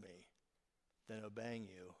important to me. than obeying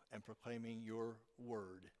you and proclaiming your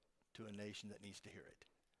word to a nation that needs to hear it.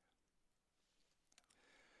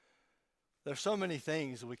 There's so many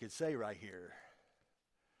things we could say right here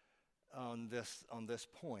on this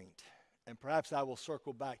point, and perhaps I will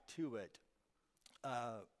circle back to it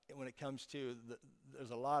when it comes to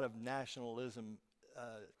there's a lot of nationalism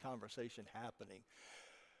conversation happening.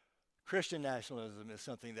 Christian nationalism is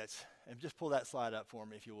something that's, and just pull that slide up for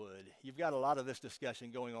me if you would. You've got a lot of this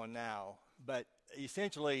discussion going on now, but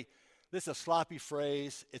essentially this is a sloppy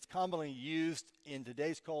phrase. It's commonly used in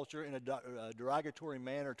today's culture in a derogatory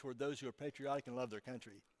manner toward those who are patriotic and love their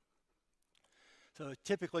country. So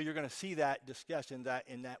typically you're going to see that discussion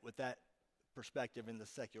with that perspective in the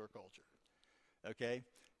secular culture. Okay?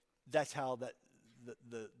 That's how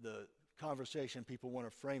the conversation, people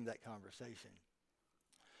want to frame that conversation.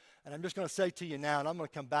 And I'm just going to say to you now, and I'm going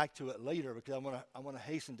to come back to it later because I want to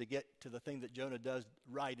hasten to get to the thing that Jonah does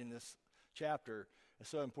right in this chapter. It's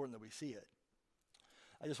so important that we see it.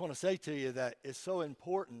 I just want to say to you that it's so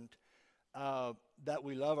important that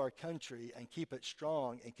we love our country and keep it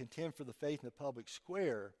strong and contend for the faith in the public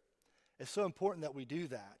square. It's so important that we do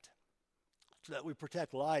that, so that we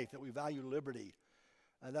protect life, that we value liberty,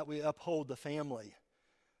 that we uphold the family.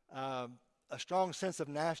 A strong sense of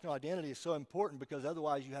national identity is so important because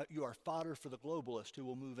otherwise you are fodder for the globalists who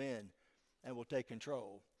will move in and will take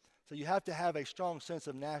control. So you have to have a strong sense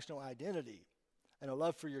of national identity and a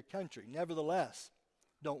love for your country. Nevertheless,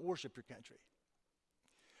 don't worship your country.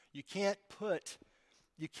 You can't put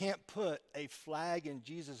a flag in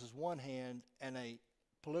Jesus' one hand and a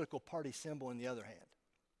political party symbol in the other hand.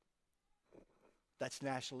 That's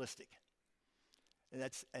nationalistic. And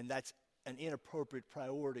that's an inappropriate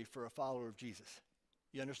priority for a follower of Jesus.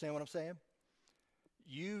 You understand what I'm saying?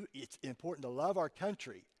 It's important to love our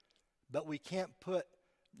country, but we can't put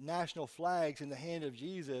national flags in the hand of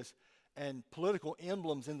Jesus and political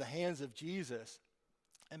emblems in the hands of Jesus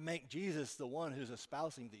and make Jesus the one who's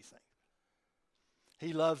espousing these things.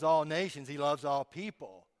 He loves all nations. He loves all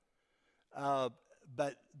people.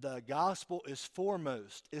 But the gospel is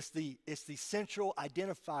foremost. It's the central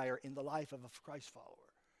identifier in the life of a Christ follower.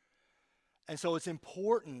 And so it's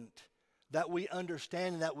important that we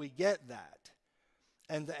understand and that we get that.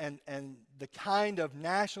 And the kind of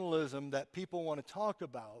nationalism that people want to talk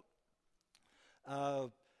about,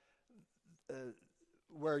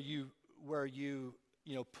 where you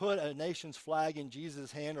put a nation's flag in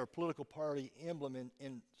Jesus' hand or a political party emblem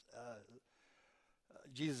in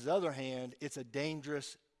Jesus' other hand, it's a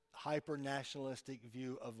dangerous, hyper-nationalistic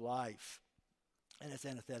view of life. And it's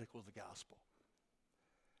antithetical to the gospel.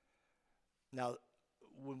 Now,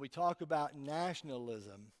 when we talk about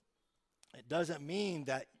nationalism, it doesn't mean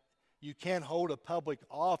that you can't hold a public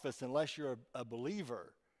office unless you're a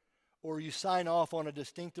believer or you sign off on a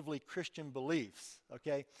distinctively Christian beliefs,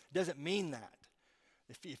 okay? It doesn't mean that.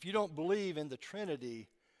 If you don't believe in the Trinity,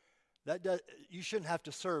 you shouldn't have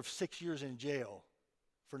to serve 6 years in jail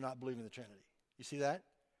for not believing in the Trinity. You see that?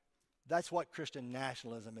 That's what Christian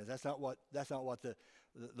nationalism is. That's not what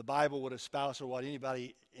the Bible would espouse or what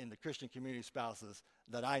anybody in the Christian community espouses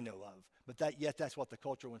that I know of. But that's what the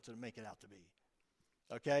culture wants to make it out to be.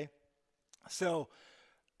 Okay? So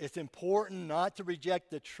it's important not to reject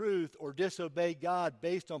the truth or disobey God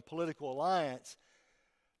based on political alliance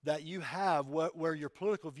that you have where your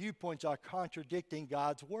political viewpoints are contradicting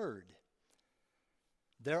God's word.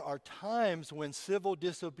 There are times when civil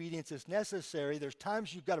disobedience is necessary. There's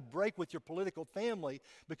times you've got to break with your political family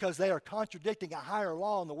because they are contradicting a higher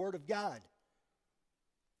law in the Word of God.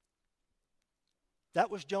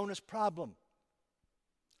 That was Jonah's problem.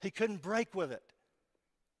 He couldn't break with it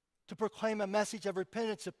to proclaim a message of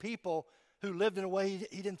repentance to people who lived in a way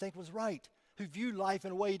he didn't think was right, who viewed life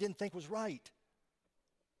in a way he didn't think was right.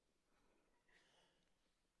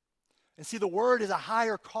 And see, the word is a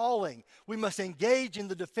higher calling. We must engage in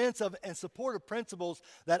the defense of and support of principles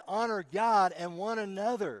that honor God and one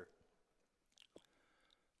another.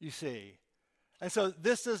 You see. And so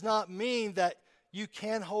this does not mean that you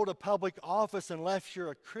can't hold a public office unless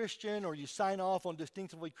you're a Christian or you sign off on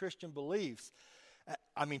distinctively Christian beliefs.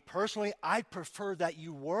 I mean, personally, I prefer that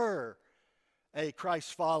you were a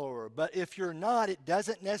Christ follower. But if you're not, it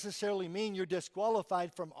doesn't necessarily mean you're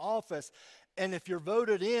disqualified from office. And if you're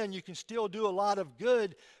voted in, you can still do a lot of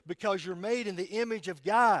good because you're made in the image of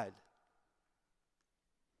God.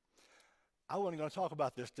 I wasn't going to talk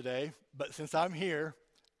about this today, but since I'm here,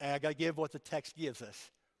 and I got to give what the text gives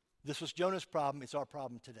us. This was Jonah's problem. It's our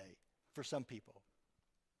problem today for some people.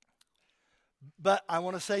 But I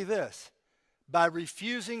want to say this. By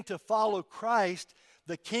refusing to follow Christ,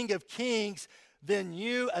 the King of Kings, then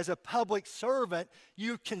you, as a public servant,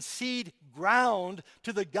 you concede ground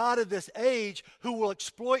to the God of this age who will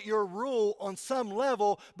exploit your rule on some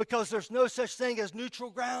level because there's no such thing as neutral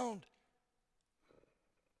ground.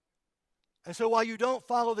 And so while you don't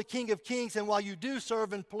follow the King of Kings and while you do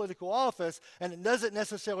serve in political office, and it doesn't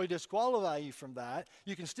necessarily disqualify you from that,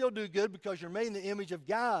 you can still do good because you're made in the image of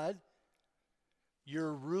God,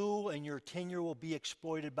 your rule and your tenure will be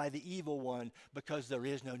exploited by the evil one because there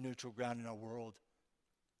is no neutral ground in our world.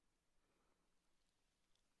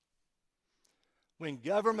 When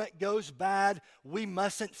government goes bad, we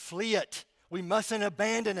mustn't flee it. We mustn't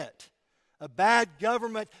abandon it. A bad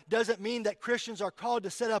government doesn't mean that Christians are called to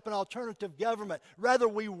set up an alternative government. Rather,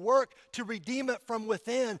 we work to redeem it from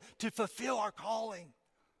within to fulfill our calling.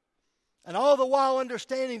 And all the while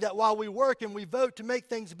understanding that while we work and we vote to make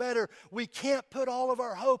things better, we can't put all of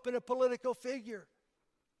our hope in a political figure.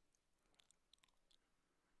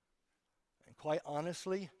 And quite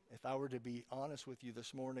honestly, if I were to be honest with you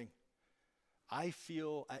this morning, I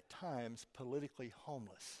feel at times politically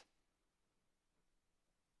homeless.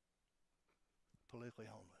 Politically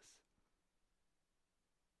homeless.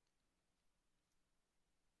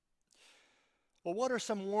 Well, what are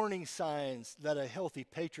some warning signs that a healthy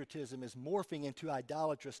patriotism is morphing into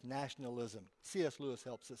idolatrous nationalism? C.S. Lewis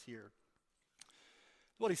helps us here.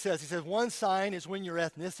 What he says, one sign is when your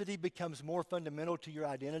ethnicity becomes more fundamental to your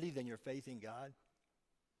identity than your faith in God.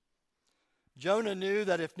 Jonah knew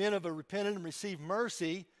that if Nineveh repented and received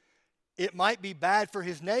mercy, it might be bad for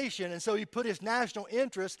his nation, and so he put his national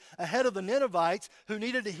interests ahead of the Ninevites who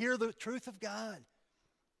needed to hear the truth of God.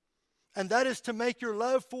 And that is to make your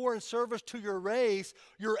love for and service to your race,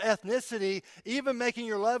 your ethnicity, even making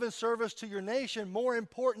your love and service to your nation more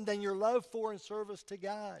important than your love for and service to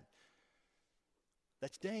God.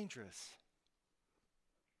 That's dangerous.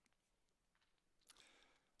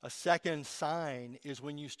 A second sign is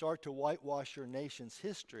when you start to whitewash your nation's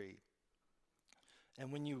history.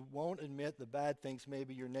 And when you won't admit the bad things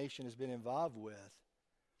maybe your nation has been involved with,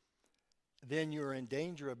 then you're in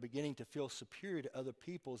danger of beginning to feel superior to other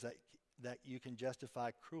peoples that you can justify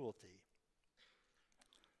cruelty.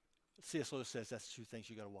 C.S. Lewis says that's two things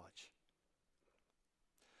you got to watch.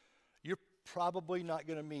 You're probably not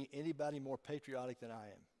going to meet anybody more patriotic than I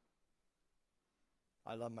am.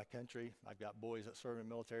 I love my country. I've got boys that serve in the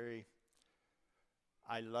military.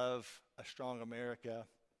 I love a strong America.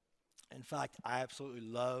 In fact, I absolutely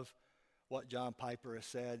love what John Piper has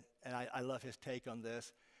said, and I love his take on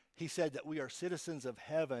this. He said that we are citizens of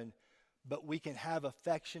heaven, but we can have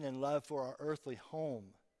affection and love for our earthly home.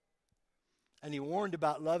 And he warned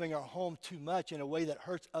about loving our home too much in a way that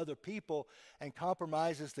hurts other people and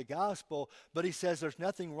compromises the gospel. But he says there's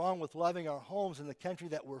nothing wrong with loving our homes in the country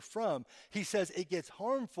that we're from. He says it gets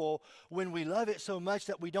harmful when we love it so much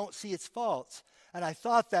that we don't see its faults. And I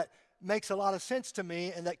thought that makes a lot of sense to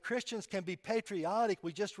me, and that Christians can be patriotic.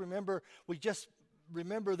 We just remember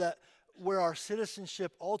that where our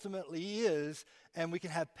citizenship ultimately is, and we can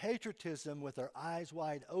have patriotism with our eyes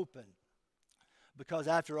wide open. Because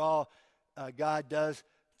after all, God does,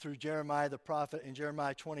 through Jeremiah the prophet in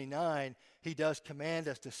Jeremiah 29, he does command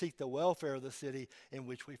us to seek the welfare of the city in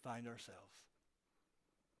which we find ourselves.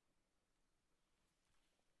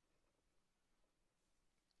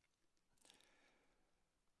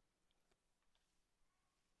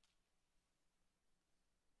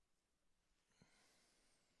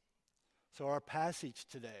 So our passage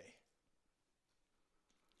today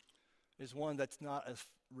is one that's not as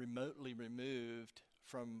remotely removed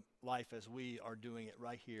from life as we are doing it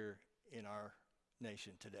right here in our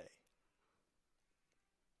nation today.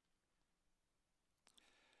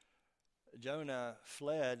 Jonah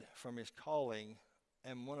fled from his calling,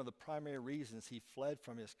 and one of the primary reasons he fled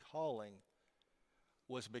from his calling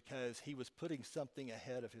was because he was putting something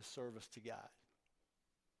ahead of his service to God.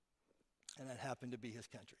 And that happened to be his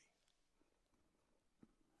country.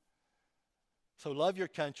 So love your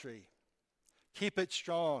country. Keep it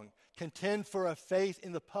strong. Contend for a faith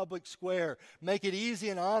in the public square. Make it easy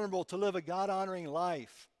and honorable to live a God-honoring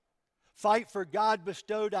life. Fight for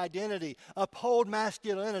God-bestowed identity. Uphold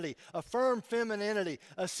masculinity. Affirm femininity.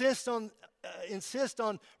 Insist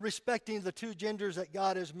on respecting the two genders that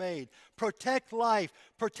God has made. Protect life.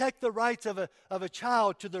 Protect the rights of a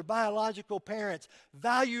child to their biological parents.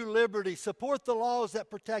 Value liberty. Support the laws that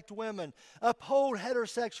protect women. Uphold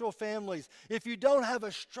heterosexual families. If you don't have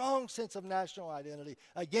a strong sense of national identity,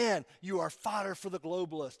 again, you are fodder for the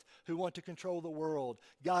globalists who want to control the world.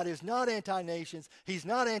 God is not anti-nations. He's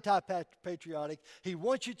not anti-patriotic. He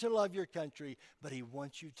wants you to love your country, but he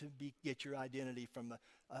wants you to get your identity from the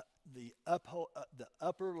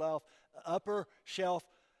upper shelf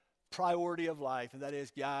priority of life, and that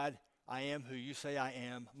is, God, I am who you say I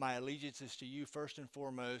am. My allegiance is to you first and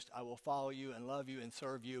foremost. I will follow you and love you and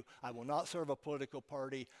serve you. I will not serve a political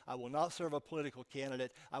party. I will not serve a political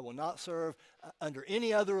candidate. I will not serve under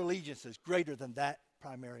any other allegiances greater than that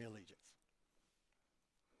primary allegiance.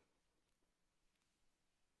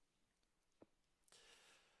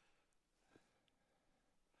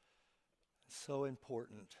 So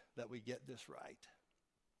important that we get this right.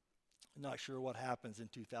 I'm not sure what happens in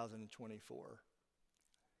 2024.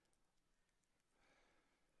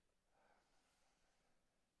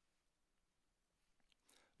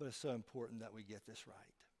 But it's so important that we get this right.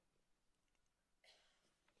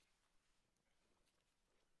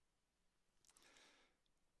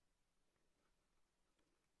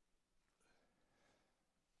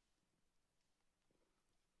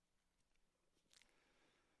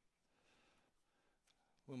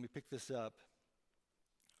 When we pick this up,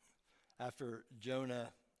 after Jonah,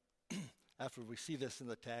 after we see this in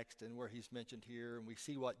the text and where he's mentioned here, and we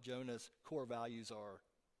see what Jonah's core values are,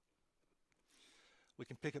 we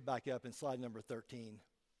can pick it back up in slide number 13,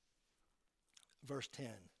 verse 10.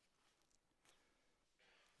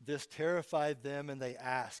 This terrified them, and they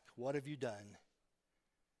asked, "What have you done?"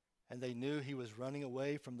 And they knew he was running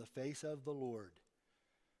away from the face of the Lord,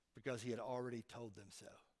 because he had already told them so.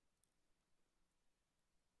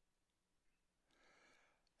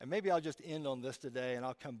 And maybe I'll just end on this today, and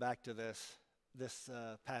I'll come back to this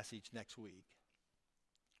passage next week.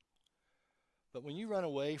 But when you run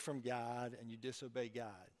away from God and you disobey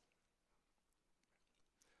God,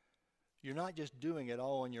 you're not just doing it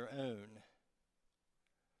all on your own.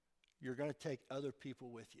 You're going to take other people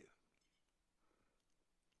with you.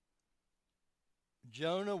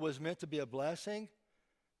 Jonah was meant to be a blessing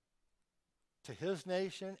to his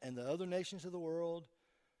nation and the other nations of the world.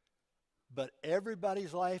 But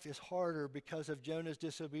everybody's life is harder because of Jonah's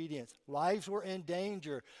disobedience. Lives were in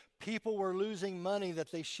danger. People were losing money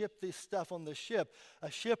that they shipped this stuff on the ship. A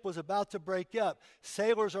ship was about to break up.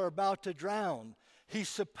 Sailors are about to drown. He's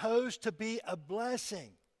supposed to be a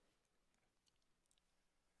blessing.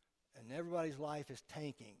 And everybody's life is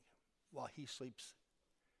tanking while he sleeps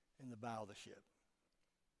in the bow of the ship.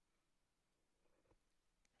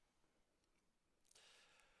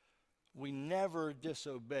 We never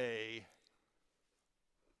disobey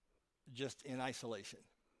just in isolation.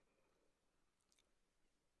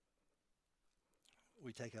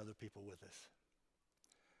 We take other people with us.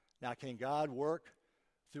 Now, can God work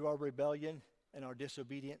through our rebellion and our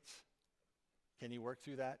disobedience? Can he work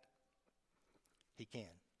through that? He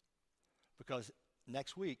can. Because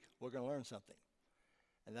next week, we're going to learn something.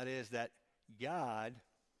 And that is that God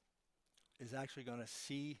is actually going to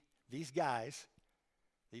see these guys,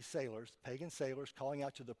 these sailors, pagan sailors, calling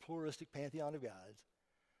out to the pluralistic pantheon of gods,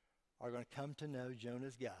 are going to come to know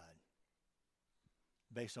Jonah's God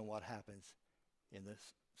based on what happens in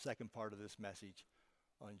this second part of this message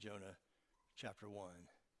on Jonah chapter 1,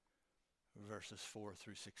 verses 4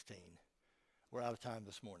 through 16. We're out of time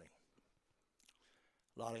this morning.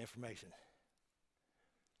 A lot of information.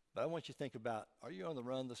 But I want you to think about, are you on the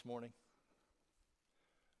run this morning?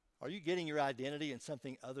 Are you getting your identity in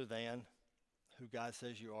something other than who God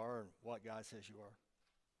says you are and what God says you are?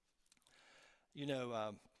 You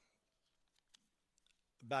know,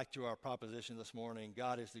 back to our proposition this morning,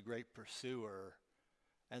 God is the great pursuer,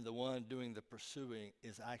 and the one doing the pursuing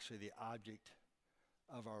is actually the object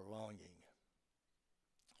of our longing.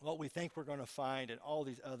 What we think we're going to find in all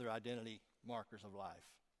these other identity markers of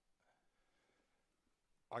life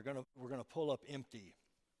we're going to pull up empty.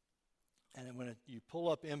 And then when you pull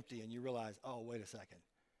up empty and you realize, oh, wait a second,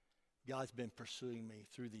 God's been pursuing me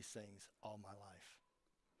through these things all my life.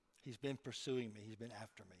 He's been pursuing me. He's been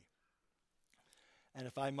after me. And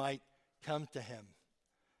if I might come to him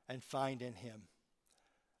and find in him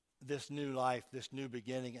this new life, this new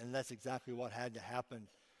beginning, and that's exactly what had to happen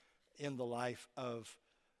in the life of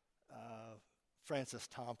Francis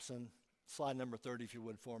Thompson. Slide number 30, if you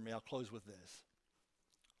would, for me. I'll close with this.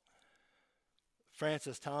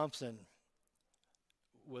 Francis Thompson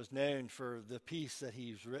was known for the piece that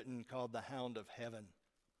he's written called The Hound of Heaven.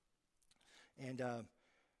 And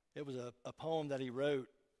it was a poem that he wrote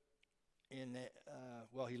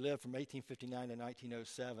he lived from 1859 to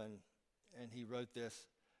 1907, and he wrote this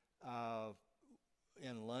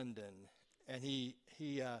in London. And he's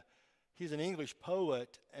an English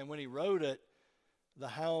poet, and when he wrote it, The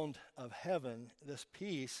Hound of Heaven, this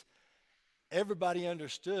piece, everybody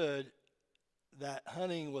understood that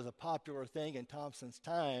hunting was a popular thing in Thompson's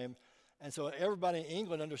time, and so everybody in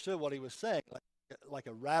England understood what he was saying. Like, like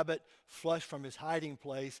a rabbit flushed from his hiding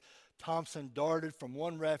place, Thompson darted from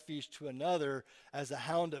one refuge to another as the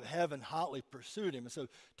hound of heaven hotly pursued him. And so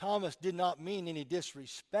Thomas did not mean any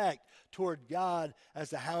disrespect toward God as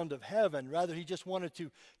the hound of heaven. Rather, he just wanted to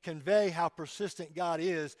convey how persistent God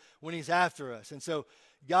is when he's after us. And so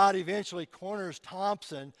God eventually corners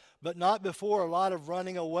Thompson, but not before a lot of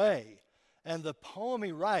running away. And the poem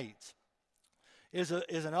he writes is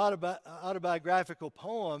an autobiographical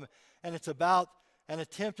poem, and it's about an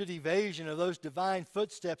attempted evasion of those divine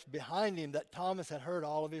footsteps behind him that Thomas had heard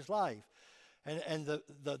all of his life. And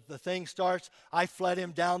the thing starts, I fled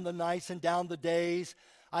him down the nights and down the days.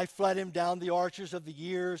 I fled him down the arches of the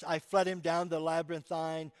years. I fled him down the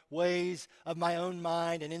labyrinthine ways of my own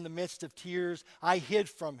mind, and in the midst of tears, I hid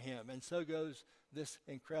from him. And so goes this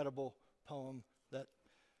incredible poem that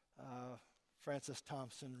Francis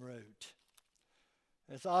Thompson wrote.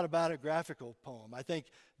 It's an autobiographical poem. I think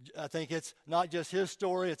it's not just his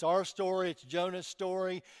story, it's our story, it's Jonah's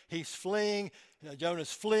story. He's fleeing,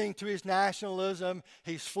 Jonah's fleeing to his nationalism,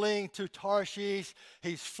 he's fleeing to Tarshish,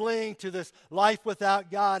 he's fleeing to this life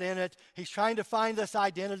without God in it. He's trying to find this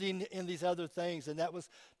identity in these other things, and that was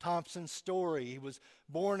Thompson's story. He was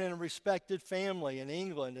born in a respected family in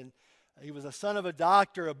England, and he was a son of a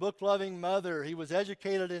doctor, a book-loving mother. He was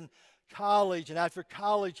educated in college, and after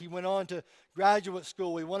college he went on to graduate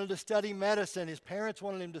school. He wanted to study medicine. His parents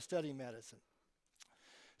wanted him to study medicine.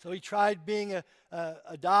 So he tried being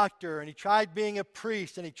a doctor, and he tried being a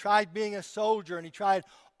priest, and he tried being a soldier, and he tried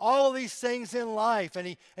all of these things in life, and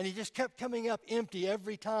he just kept coming up empty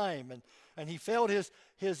every time, and he failed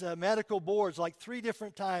his medical boards like 3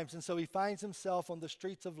 different times, and so he finds himself on the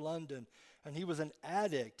streets of London, and he was an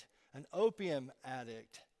addict, an opium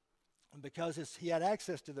addict. Because he had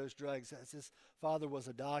access to those drugs, as his father was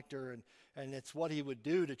a doctor, and it's what he would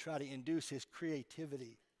do to try to induce his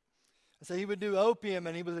creativity. And so he would do opium,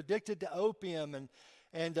 and he was addicted to opium,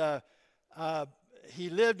 and he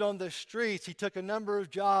lived on the streets. He took a number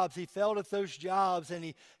of jobs. He failed at those jobs,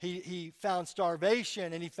 and he found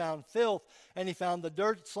starvation, and he found filth, and he found the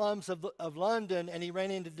dirt slums of London, and he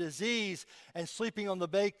ran into disease and sleeping on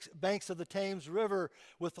the banks of the Thames River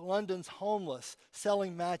with London's homeless,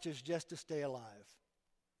 selling matches just to stay alive.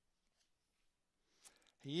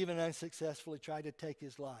 He even unsuccessfully tried to take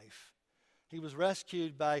his life. He was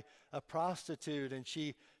rescued by a prostitute, and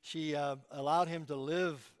she allowed him to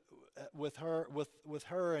live with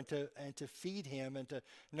her and to feed him and to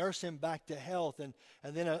nurse him back to health, and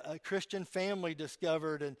then a Christian family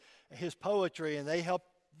discovered his poetry, and they helped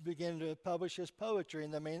begin to publish his poetry,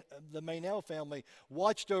 and the Meynell family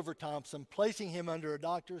watched over Thompson, placing him under a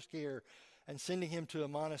doctor's care and sending him to a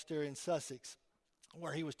monastery in Sussex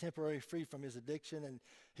where he was temporarily free from his addiction, and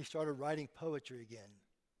he started writing poetry again.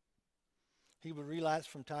 He would relapse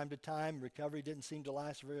from time to time. Recovery didn't seem to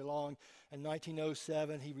last very long. In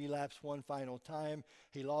 1907, he relapsed one final time.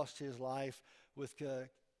 He lost his life with a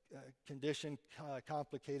condition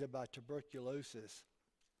complicated by tuberculosis.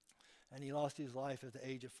 And he lost his life at the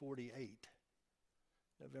age of 48,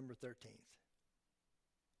 November 13th.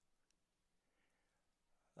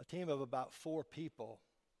 A team of about 4 people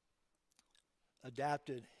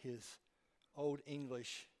adapted his Old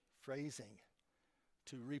English phrasing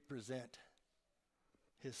to represent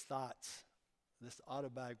his thoughts, this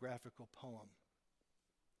autobiographical poem.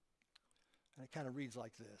 And it kind of reads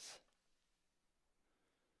like this.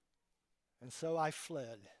 And so I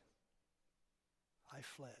fled. I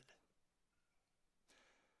fled.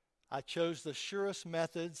 I chose the surest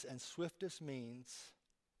methods and swiftest means.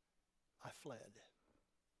 I fled.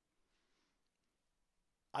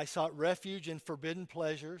 I sought refuge in forbidden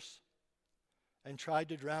pleasures and tried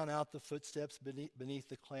to drown out the footsteps beneath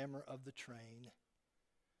the clamor of the train.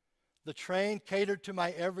 The train catered to my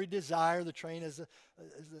every desire. The train is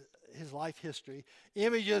his life history.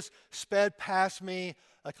 Images sped past me,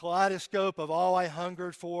 a kaleidoscope of all I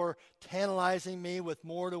hungered for, tantalizing me with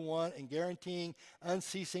more to want and guaranteeing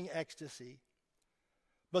unceasing ecstasy.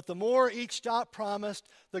 But the more each stop promised,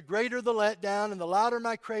 the greater the letdown and the louder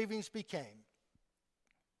my cravings became.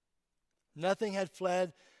 Nothing I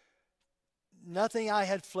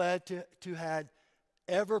had fled to had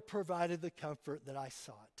ever provided the comfort that I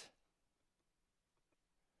sought.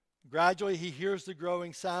 Gradually, he hears the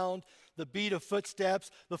growing sound, the beat of footsteps,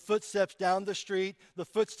 the footsteps down the street, the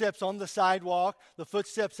footsteps on the sidewalk, the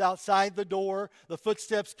footsteps outside the door, the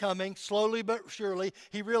footsteps coming. Slowly but surely,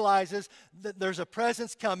 he realizes that there's a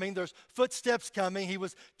presence coming, there's footsteps coming. He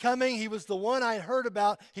was coming, he was the one I heard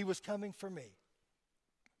about, he was coming for me.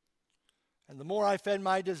 And the more I fed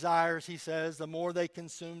my desires, he says, the more they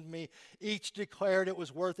consumed me. Each declared it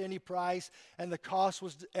was worth any price, and the cost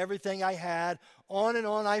was everything I had. On and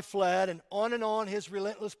on I fled, and on his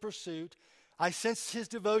relentless pursuit. I sensed his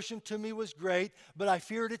devotion to me was great, but I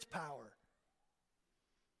feared its power.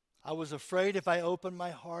 I was afraid if I opened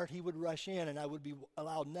my heart, he would rush in and I would be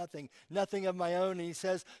allowed nothing of my own. And he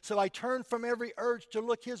says, so I turned from every urge to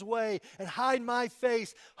look his way and hide my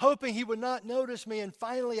face, hoping he would not notice me. And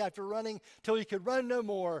finally, after running till he could run no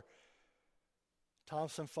more,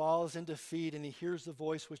 Thompson falls in defeat and he hears the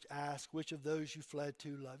voice which asks, which of those you fled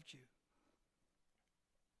to loved you?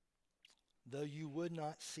 Though you would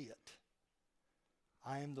not see it,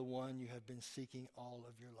 I am the one you have been seeking all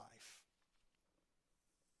of your life.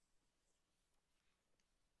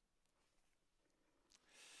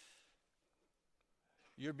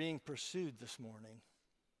 You're being pursued this morning.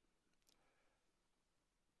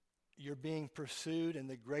 You're being pursued, and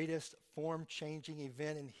the greatest form-changing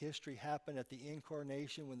event in history happened at the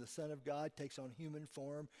incarnation when the Son of God takes on human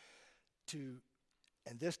form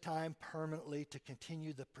and this time permanently, to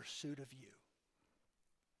continue the pursuit of you.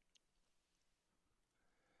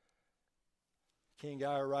 King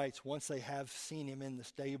Geyer writes, once they have seen him in the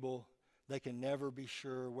stable, they can never be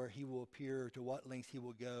sure where he will appear, to what lengths he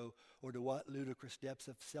will go, or to what ludicrous depths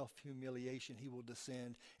of self-humiliation he will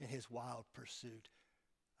descend in his wild pursuit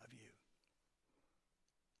of you.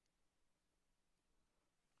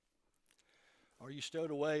 Are you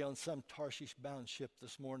stowed away on some Tarshish-bound ship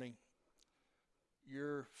this morning?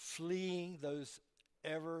 You're fleeing those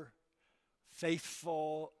ever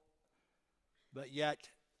faithful, but yet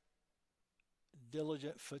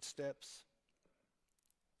diligent footsteps.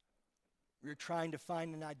 You're trying to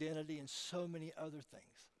find an identity in so many other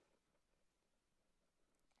things.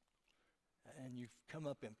 And you've come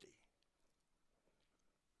up empty.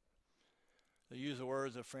 They use the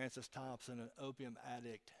words of Francis Thompson, an opium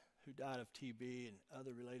addict who died of TB and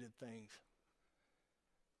other related things.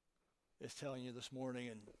 It's telling you this morning,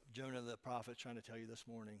 and Jonah the prophet trying to tell you this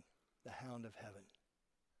morning, the hound of heaven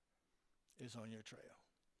is on your trail.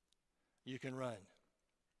 You can run,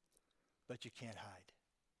 but you can't hide.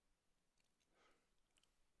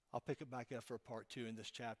 I'll pick it back up for part 2 in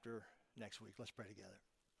this chapter next week. Let's pray together.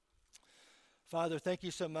 Father, thank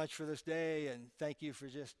you so much for this day, and thank you for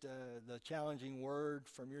just the challenging word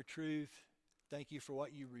from your truth. Thank you for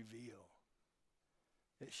what you reveal.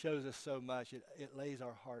 It shows us so much. It lays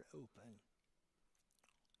our heart open.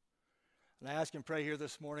 And I ask and pray here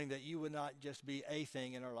this morning that you would not just be a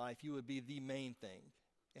thing in our life. You would be the main thing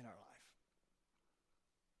in our life.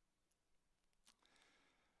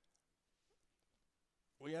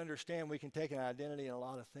 We understand we can take an identity in a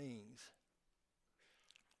lot of things.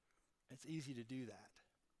 It's easy to do that.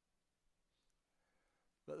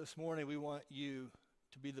 But this morning we want you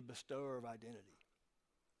to be the bestower of identity.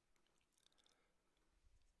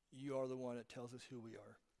 You are the one that tells us who we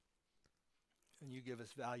are. And you give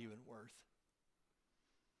us value and worth.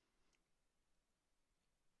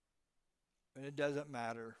 And it doesn't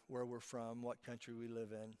matter where we're from, what country we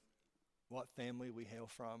live in, what family we hail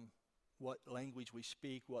from, what language we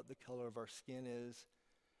speak, what the color of our skin is.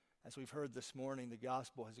 As we've heard this morning, the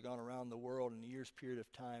gospel has gone around the world in a year's period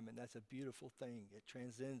of time, and that's a beautiful thing. It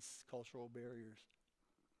transcends cultural barriers.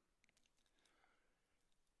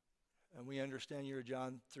 And we understand you're a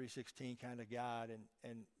John 3:16 kind of God,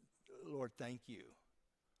 and Lord, thank you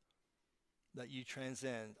that you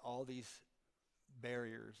transcend all these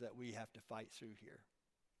barriers that we have to fight through here.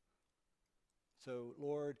 So,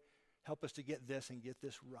 Lord, help us to get this and get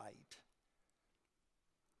this right,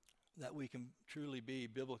 that we can truly be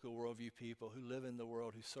biblical worldview people who live in the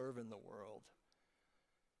world, who serve in the world,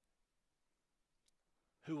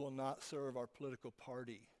 who will not serve our political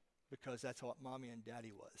party because that's what mommy and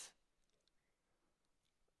daddy was.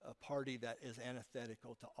 A party that is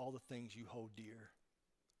antithetical to all the things you hold dear.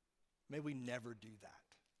 May we never do that.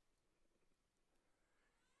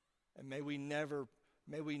 And may we never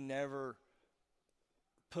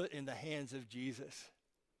put in the hands of Jesus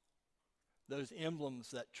those emblems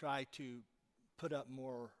that try to put up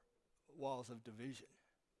more walls of division.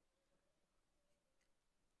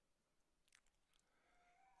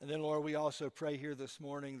 And then, Lord, we also pray here this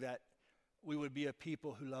morning that we would be a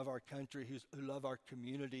people who love our country, who love our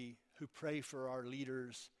community, who pray for our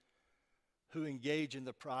leaders, who engage in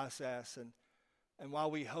the process. And while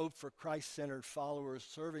we hope for Christ-centered followers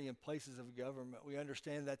serving in places of government, we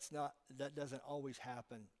understand that doesn't always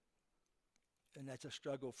happen. And that's a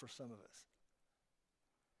struggle for some of us.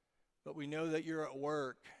 But we know that you're at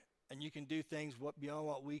work and you can do things beyond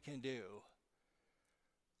what we can do.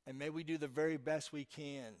 And may we do the very best we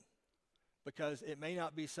can Because it may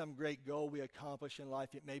not be some great goal we accomplish in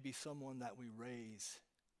life. It may be someone that we raise.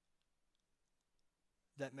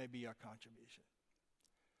 That may be our contribution.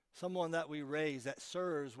 Someone that we raise that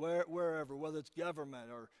serves wherever, whether it's government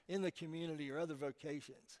or in the community or other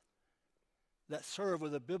vocations, that serve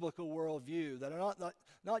with a biblical worldview, that are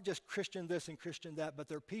not just Christian this and Christian that, but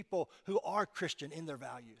they're people who are Christian in their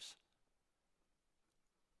values.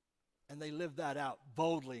 And they live that out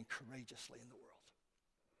boldly and courageously in the world.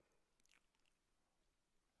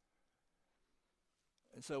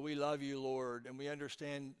 And so we love you, Lord, and we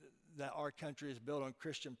understand that our country is built on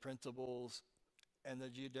Christian principles and the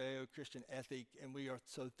Judeo-Christian ethic, and we are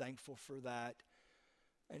so thankful for that.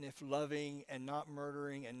 And if loving and not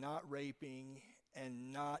murdering and not raping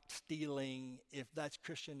and not stealing, if that's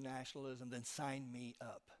Christian nationalism, then sign me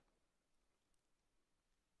up.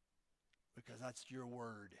 Because that's your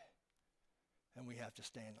word, and we have to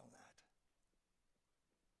stand on that.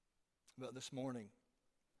 But this morning,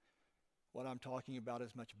 what I'm talking about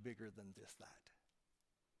is much bigger than just that.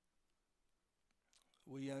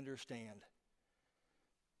 We understand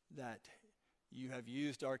that you have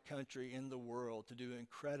used our country in the world to do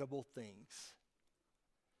incredible things,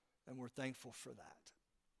 and we're thankful for that.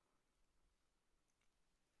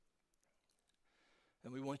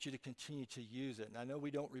 And we want you to continue to use it. And I know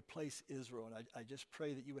we don't replace Israel, and I just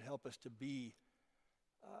pray that you would help us to be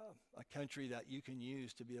a country that you can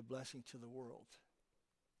use to be a blessing to the world.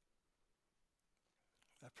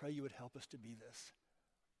 I pray you would help us to be this.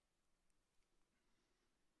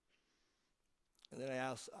 And then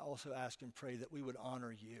I also ask and pray that we would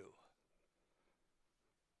honor you,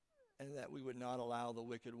 and that we would not allow the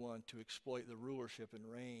wicked one to exploit the rulership and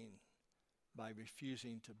reign by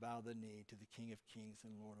refusing to bow the knee to the King of Kings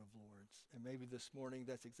and Lord of Lords. And maybe this morning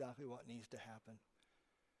that's exactly what needs to happen.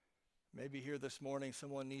 Maybe here this morning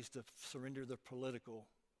someone needs to surrender their political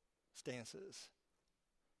stances.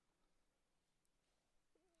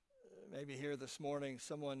 Maybe here this morning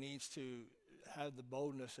someone needs to have the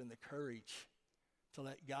boldness and the courage to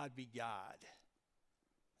let God be God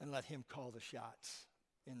and let him call the shots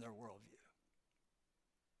in their worldview.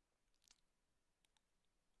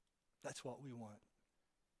 That's what we want.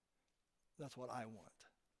 That's what I want.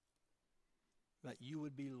 That you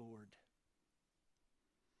would be Lord.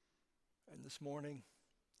 And this morning,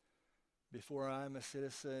 before I'm a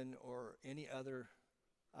citizen or any other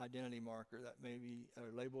identity marker that may be, or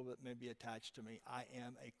label that may be attached to me, I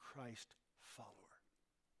am a Christ follower.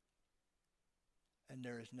 And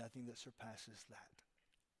there is nothing that surpasses that.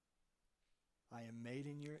 I am made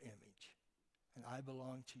in your image, and I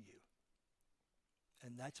belong to you.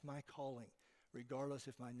 And that's my calling, regardless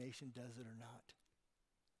if my nation does it or not.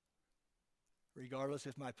 Regardless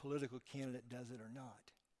if my political candidate does it or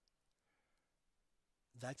not.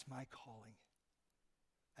 That's my calling.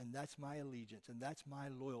 And that's my allegiance, and that's my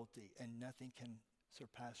loyalty, and nothing can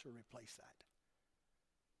surpass or replace that.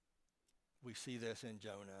 We see this in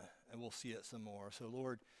Jonah, and we'll see it some more. So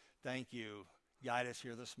Lord, thank you. Guide us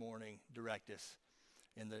here this morning. Direct us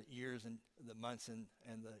in the years and the months and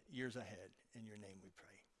the years ahead. In your name we pray.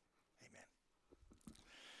 Amen.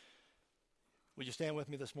 Would you stand with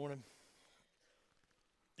me this morning?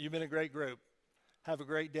 You've been a great group. Have a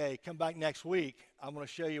great day. Come back next week. I'm going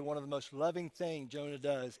to show you one of the most loving things Jonah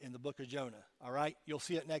does in the book of Jonah. All right? You'll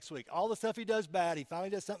see it next week. All the stuff he does bad, he finally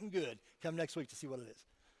does something good. Come next week to see what it is.